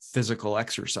with physical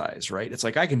exercise, right? It's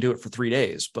like, I can do it for 3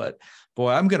 days, but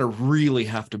boy, I'm going to really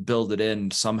have to build it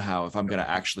in somehow if I'm going to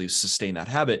actually sustain that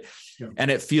habit. Yeah. And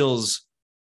it feels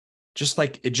just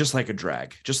like a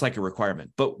drag, just like a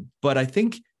requirement. But I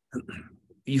think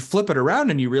you flip it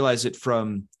around and you realize it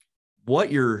from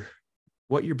what you're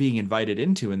being invited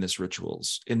into in this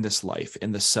rituals, in this life,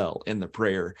 in the cell, in the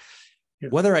prayer,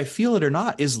 whether I feel it or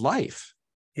not is life.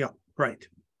 Yeah, right.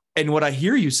 And what I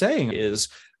hear you saying is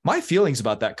my feelings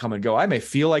about that come and go. I may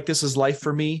feel like this is life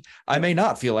for me. I may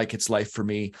not feel like it's life for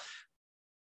me,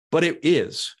 but it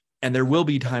is. And there will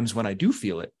be times when I do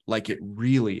feel it like it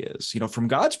really is. From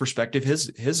God's perspective,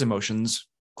 his emotions,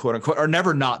 quote unquote, are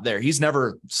never not there. He's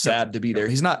never sad to be there.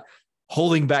 He's not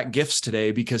holding back gifts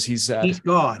today because he's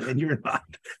God and you're not.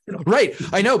 Right.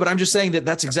 I know, but I'm just saying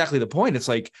that's exactly the point. It's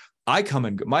like I come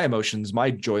and my emotions, my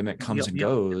enjoyment comes and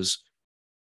goes.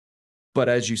 But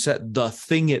as you said, the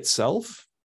thing itself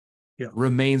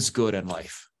remains good in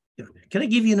life. Yeah. Can I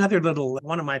give you another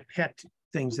one of my pet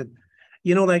things that,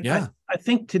 I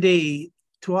think today,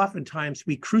 too oftentimes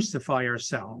we crucify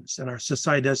ourselves and our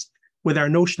society does with our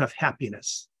notion of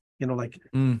happiness.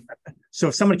 So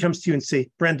if someone comes to you and say,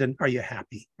 Brendan, are you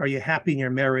happy? Are you happy in your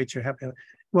marriage? Or happy?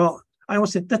 Well, I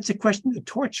always say that's a question to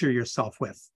torture yourself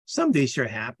with. Some days you're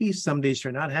happy, some days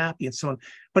you're not happy, and so on.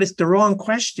 But it's the wrong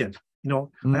question.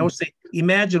 I always say,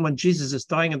 imagine when Jesus is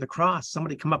dying on the cross,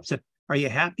 somebody come up and said, are you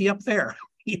happy up there?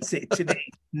 He'd say,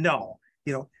 today, no.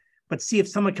 But see, if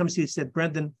someone comes to you and said,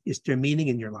 Brendan, is there meaning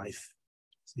in your life?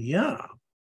 So, yeah.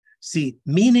 See,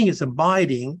 meaning is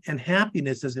abiding and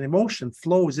happiness as an emotion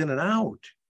flows in and out.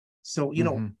 So,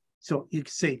 so you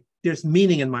can say, there's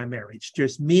meaning in my marriage.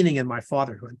 There's meaning in my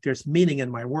fatherhood. There's meaning in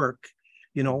my work,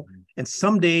 and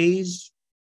some days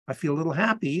I feel a little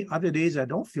happy. Other days I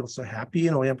don't feel so happy,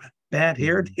 I have a bad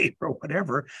hair day or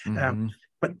whatever.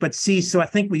 But see, so I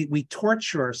think we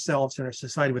torture ourselves in our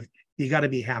society with, you got to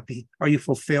be happy. Are you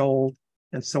fulfilled?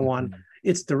 And so on.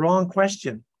 It's the wrong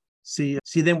question. See,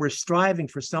 then we're striving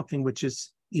for something which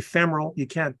is ephemeral. You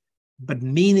can't, but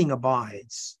meaning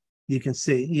abides. You can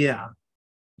say, yeah,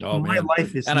 my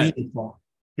life is meaningful,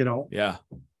 Yeah.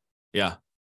 Yeah.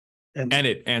 And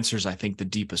it answers, I think,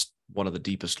 one of the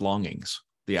deepest longings,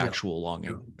 the actual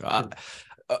longing.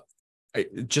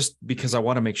 Just because I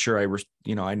want to make sure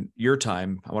your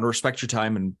time, I want to respect your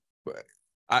time. And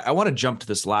I want to jump to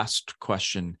this last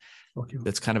question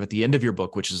that's kind of at the end of your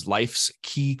book, which is life's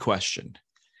key question.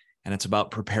 And it's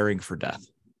about preparing for death.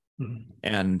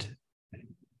 And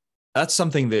that's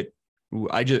something that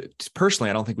I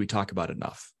don't think we talk about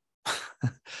enough.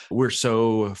 We're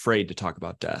so afraid to talk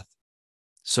about death.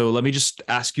 So let me just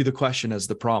ask you the question as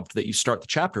the prompt that you start the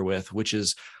chapter with, which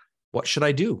is, what should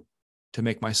I do to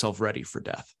make myself ready for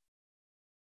death?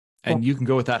 And you can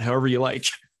go with that however you like.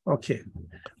 Okay.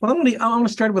 Well, I'm going to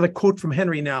start with a quote from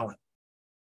Henry Nouwen.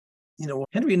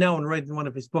 Henry Nouwen, right in one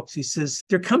of his books, he says,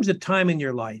 there comes a time in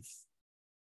your life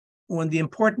when the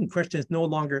important question is no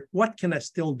longer, what can I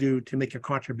still do to make a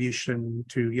contribution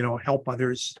to, help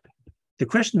others? The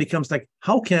question becomes like,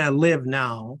 how can I live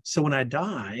now so when I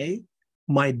die,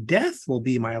 my death will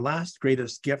be my last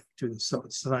greatest gift to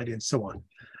society and so on.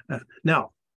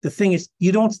 Now, the thing is,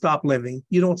 you don't stop living,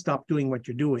 you don't stop doing what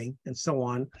you're doing and so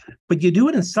on, but you do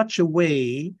it in such a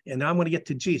way, and now I'm going to get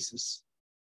to Jesus.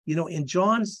 In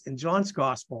John's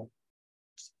gospel,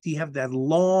 you have that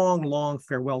long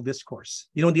farewell discourse.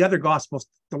 The other gospels,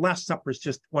 the Last Supper is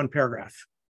just one paragraph.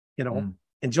 In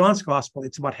John's gospel,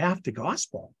 it's about half the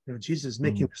gospel. Jesus is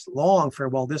making this long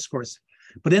farewell discourse.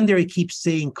 But in there, he keeps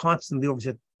saying constantly over,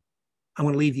 I'm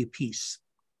going to leave you peace.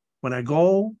 When I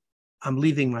go, I'm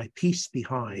leaving my peace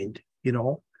behind,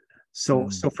 So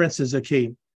for instance,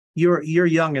 okay, you're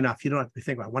young enough, you don't have to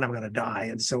think about when I'm going to die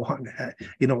and so on.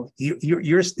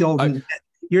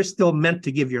 You're still meant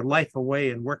to give your life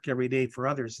away and work every day for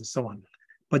others and so on.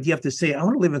 But you have to say, I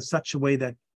want to live in such a way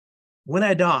that when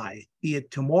I die, be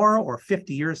it tomorrow or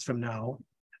 50 years from now,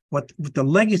 what the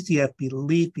legacy I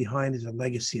leave behind is a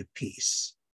legacy of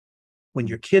peace. When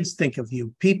your kids think of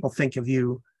you, people think of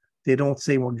you, they don't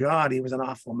say, well, God, he was an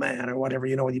awful man or whatever,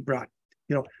 what he brought.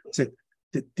 So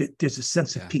there's a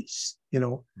sense of peace,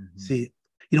 See,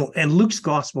 and Luke's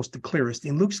gospel is the clearest.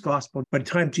 In Luke's gospel, by the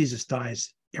time Jesus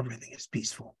dies, everything is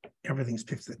peaceful. Everything's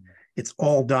peaceful. It's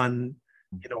all done,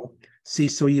 See,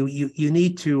 so you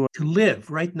need to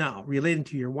live right now, relating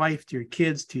to your wife, to your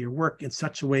kids, to your work in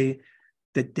such a way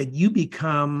that you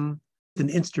become an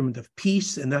instrument of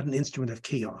peace and not an instrument of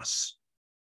chaos.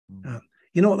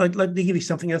 Like to give you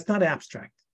something that's not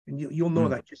abstract, and you'll know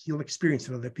that, you'll experience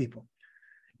it with other people.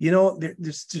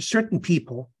 There's certain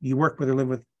people you work with or live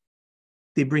with,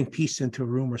 they bring peace into a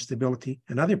room or stability,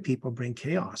 and other people bring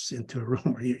chaos into a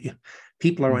room where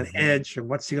people are on edge or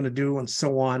what's he going to do and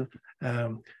so on.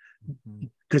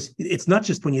 Because it's not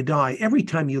just when you die. Every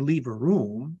time you leave a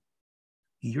room,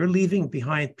 you're leaving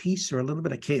behind peace or a little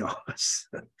bit of chaos.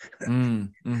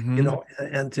 And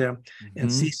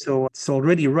see, so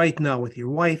already right now with your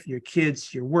wife, your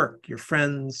kids, your work, your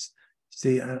friends,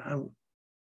 see, I'm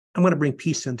going to bring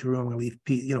peace into a room. I'm going to leave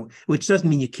peace, which doesn't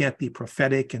mean you can't be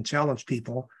prophetic and challenge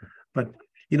people, but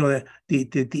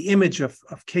the image of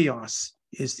chaos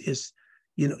is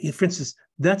for instance,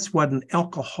 that's what an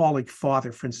alcoholic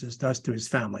father, for instance, does to his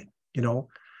family.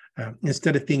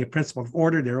 Instead of being a principle of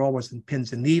order, they're always in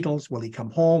pins and needles. Will he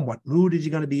come home? What mood is he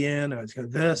going to be in? Is he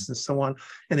going to this and so on?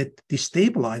 And it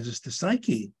destabilizes the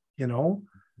psyche. I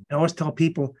always tell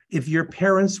people, if your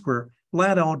parents were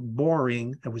flat out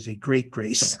boring, that was a great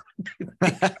grace.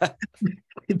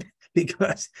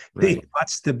 Because they brought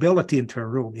stability into a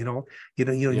room. You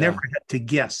never had to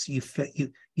guess. You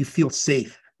feel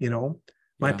safe.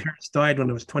 My parents died when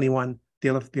I was 21.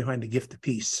 They left behind a gift of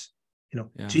peace.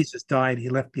 Jesus died, he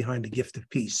left behind a gift of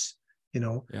peace,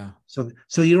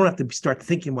 So you don't have to start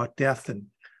thinking about death and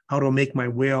how do I make my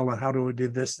will and how do I do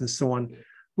this and so on.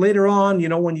 Later on,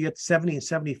 when you get 70 and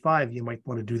 75, you might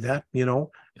want to do that,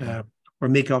 or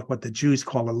make out what the Jews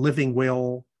call a living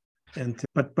will.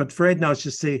 But for right now, it's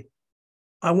just say,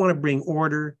 I want to bring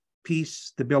order, peace,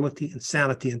 stability, and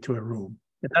sanity into a room.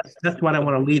 And that's what I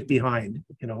want to leave behind,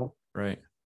 Right.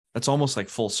 That's almost like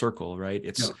full circle, right?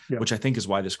 Which I think is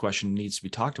why this question needs to be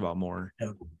talked about more,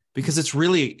 because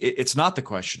it's not the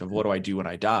question of what do I do when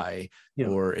I die,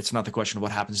 or it's not the question of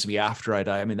what happens to me after I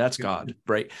die. I mean, that's God,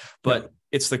 right? But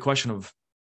it's the question of,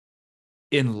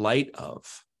 in light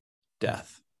of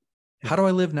death, how do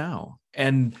I live now?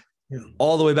 And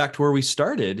all the way back to where we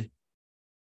started,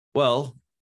 well,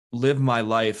 live my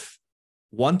life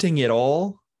wanting it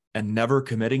all and never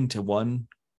committing to one.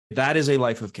 That is a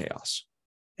life of chaos.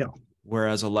 Yeah.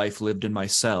 Whereas a life lived in my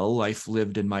cell, life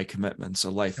lived in my commitments, a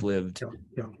life lived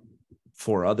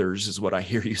for others is what I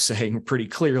hear you saying pretty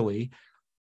clearly.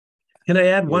 Can I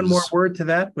add one more word to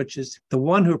that, which is the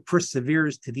one who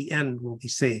perseveres to the end will be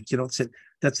saved.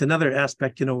 That's another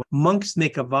aspect. Monks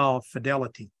make a vow of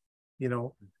fidelity,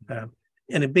 and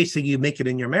it basically you make it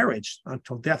in your marriage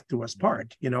until death do us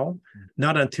part,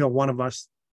 not until one of us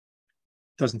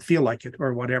doesn't feel like it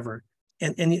or whatever.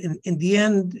 And in the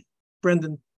end,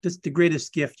 Brendan, this is the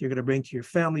greatest gift you're going to bring to your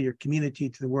family, your community,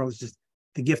 to the world, is just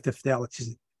the gift of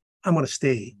fidelity. I'm going to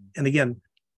stay. And again,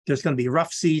 there's going to be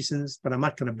rough seasons, but I'm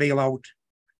not going to bail out.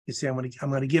 You see, I'm going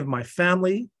to give my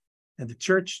family and the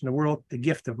church and the world the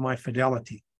gift of my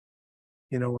fidelity.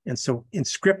 And so in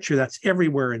Scripture, that's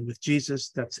everywhere, and with Jesus,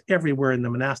 that's everywhere in the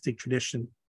monastic tradition.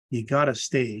 You got to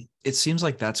stay. It seems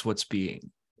like that's what's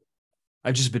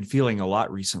I've just been feeling a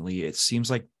lot recently. It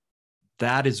seems like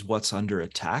that is what's under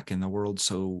attack in the world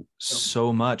so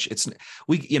much.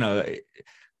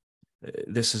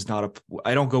 This is not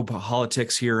I don't go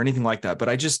politics here or anything like that, but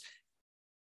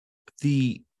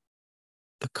the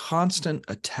constant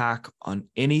attack on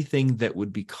anything that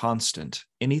would be constant,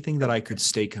 anything that I could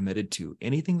stay committed to,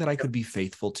 anything that I could be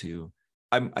faithful to.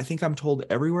 I think I'm told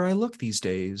everywhere I look these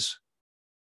days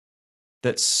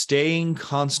that staying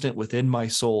constant within my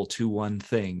soul to one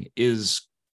thing is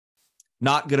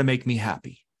not going to make me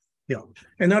happy. Yeah.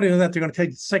 And not only that, they're going to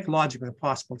take it psychologically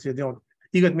impossible to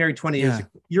you got married 20 years ago.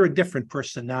 You're a different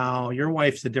person now. Your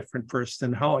wife's a different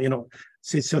person. How,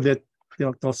 so that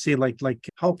they'll say like,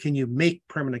 how can you make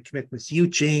permanent commitments? You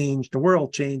change, the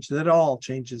world changed, that all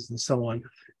changes, and so on.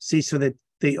 See, so that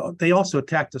they also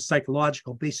attack the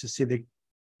psychological basis. See, the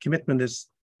commitment is,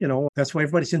 that's why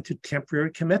everybody's into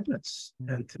temporary commitments.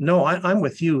 And no, I'm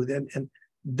with you. And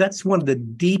that's one of the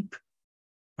deep,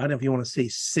 I don't know if you want to say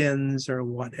sins or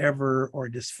whatever, or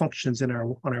dysfunctions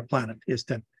on our planet, is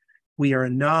that we are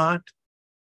not,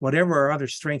 whatever our other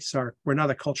strengths are, we're not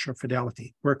a culture of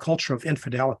fidelity. We're a culture of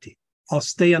infidelity. I'll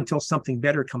stay until something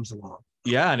better comes along.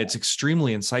 Yeah, and it's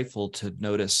extremely insightful to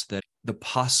notice that the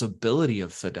possibility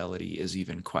of fidelity is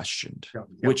even questioned,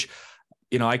 which,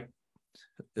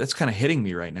 that's kind of hitting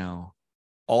me right now.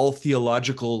 All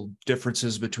theological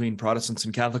differences between Protestants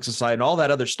and Catholic society and all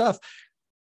that other stuff,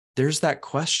 there's that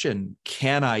question,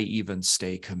 can I even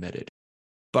stay committed?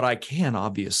 But I can,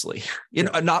 obviously,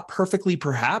 not perfectly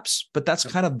perhaps, but that's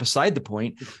kind of beside the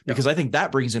point, because I think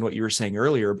that brings in what you were saying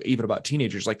earlier, even about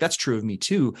teenagers. Like, that's true of me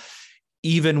too.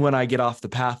 Even when I get off the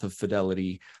path of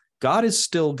fidelity, God is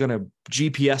still going to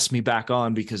GPS me back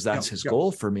on, because that's his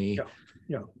goal for me.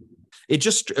 It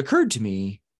just occurred to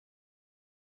me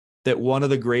that one of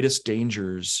the greatest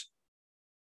dangers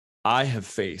I have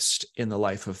faced in the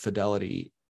life of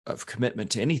fidelity, of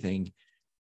commitment to anything,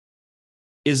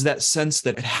 is that sense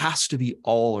that it has to be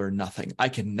all or nothing. I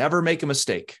can never make a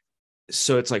mistake.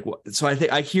 So it's like, so I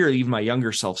think I hear even my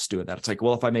younger selves doing that. It's like,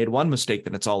 well, if I made one mistake,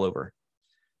 then it's all over,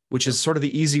 which is sort of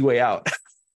the easy way out.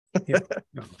 And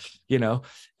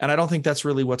I don't think that's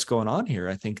really what's going on here.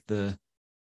 I think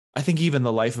even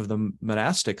the life of the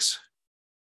monastics,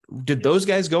 did those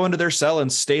guys go into their cell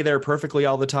and stay there perfectly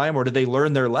all the time, or did they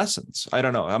learn their lessons? I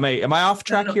don't know. Am I off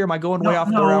track here? Am I going way off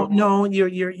the route? No,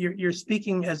 you're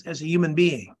speaking as a human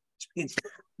being.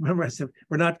 Remember, I said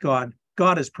we're not God.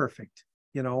 God is perfect.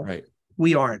 Right.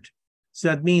 We aren't. So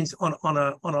that means on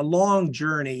a long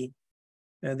journey,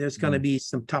 there's going to be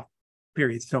some tough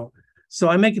periods. So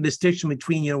I make a distinction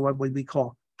between what we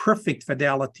call perfect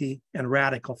fidelity and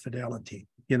radical fidelity.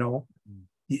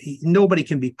 Nobody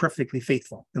can be perfectly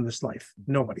faithful in this life.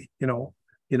 Nobody,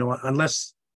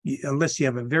 unless you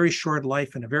have a very short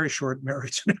life and a very short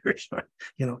marriage,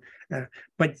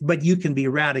 but you can be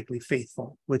radically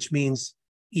faithful, which means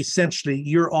essentially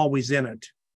you're always in it.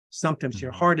 Sometimes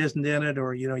your heart isn't in it,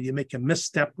 or, you make a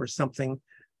misstep or something,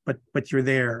 but you're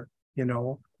there,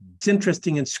 It's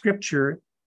interesting in Scripture,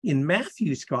 in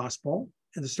Matthew's gospel,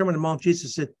 in the Sermon on the Mount,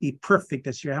 Jesus said, be perfect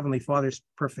as your heavenly Father's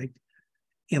perfect.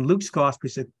 In Luke's gospel, he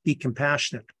said, be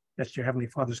compassionate. That's your heavenly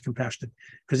Father's compassionate.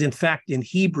 Because in fact, in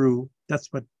Hebrew, that's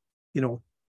what,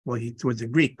 it was a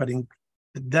Greek, but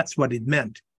that's what it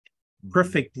meant.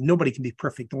 Perfect. Nobody can be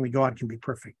perfect. Only God can be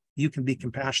perfect. You can be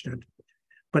compassionate.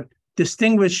 But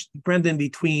distinguish, Brendan,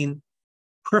 between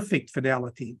perfect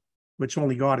fidelity, which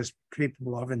only God is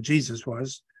capable of, and Jesus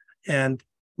was, and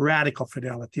radical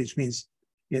fidelity, which means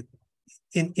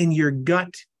in your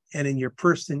gut, and in your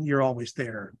person, you're always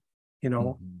there, you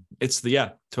know? It's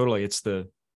totally. It's the,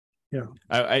 yeah.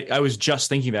 I was just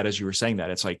thinking that as you were saying that,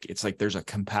 it's like there's a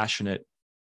kind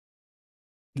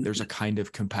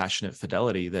of compassionate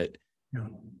fidelity that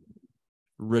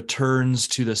returns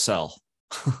to the cell,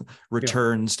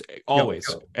 returns always,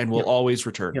 and will always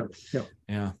return.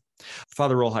 Yeah.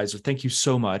 Father Rolheiser, thank you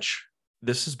so much.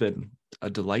 This has been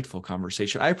a delightful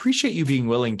conversation. I appreciate you being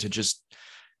willing to just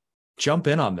jump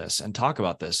in on this and talk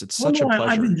about this. It's such a pleasure.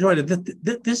 I've enjoyed it.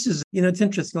 This is, it's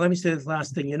interesting. Let me say this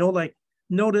last thing.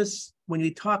 Notice when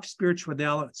we talk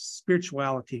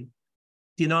spirituality,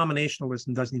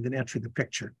 denominationalism doesn't even enter the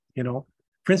picture. For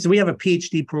instance, we have a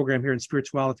PhD program here in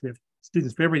spirituality. We have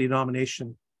students for every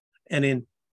denomination. And in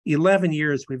 11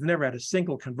 years, we've never had a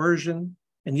single conversion.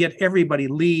 And yet everybody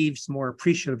leaves more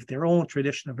appreciative of their own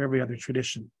tradition of every other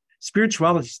tradition.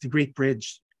 Spirituality is the great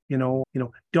bridge.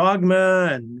 Dogma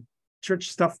and church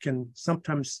stuff can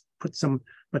sometimes put some,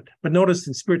 but notice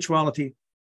in spirituality,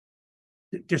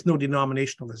 there's no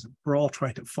denominationalism. We're all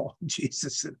trying to follow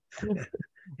Jesus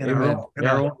in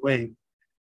our own way.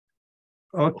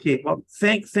 Okay, well,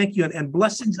 thank you, and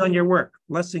blessings on your work.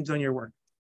 Blessings on your work.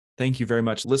 Thank you very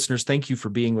much. Listeners, thank you for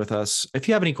being with us. If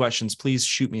you have any questions, please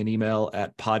shoot me an email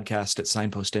at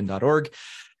podcast@signpostin.org.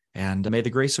 And may the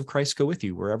grace of Christ go with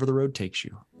you wherever the road takes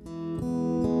you.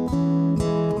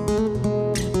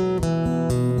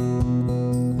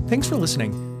 Thanks for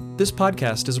listening. This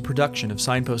podcast is a production of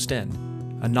Signpost Inn,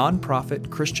 a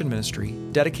nonprofit Christian ministry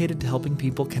dedicated to helping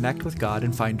people connect with God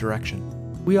and find direction.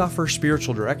 We offer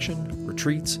spiritual direction,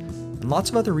 retreats, and lots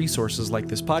of other resources like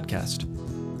this podcast.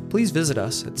 Please visit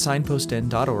us at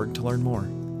signpostin.org to learn more.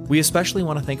 We especially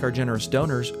want to thank our generous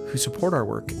donors who support our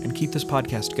work and keep this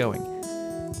podcast going.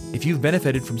 If you've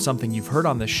benefited from something you've heard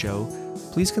on this show,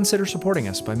 please consider supporting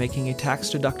us by making a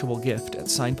tax-deductible gift at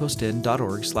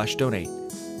signpostin.org/donate.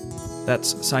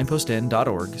 That's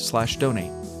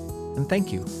signpostin.org/donate. And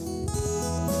thank you.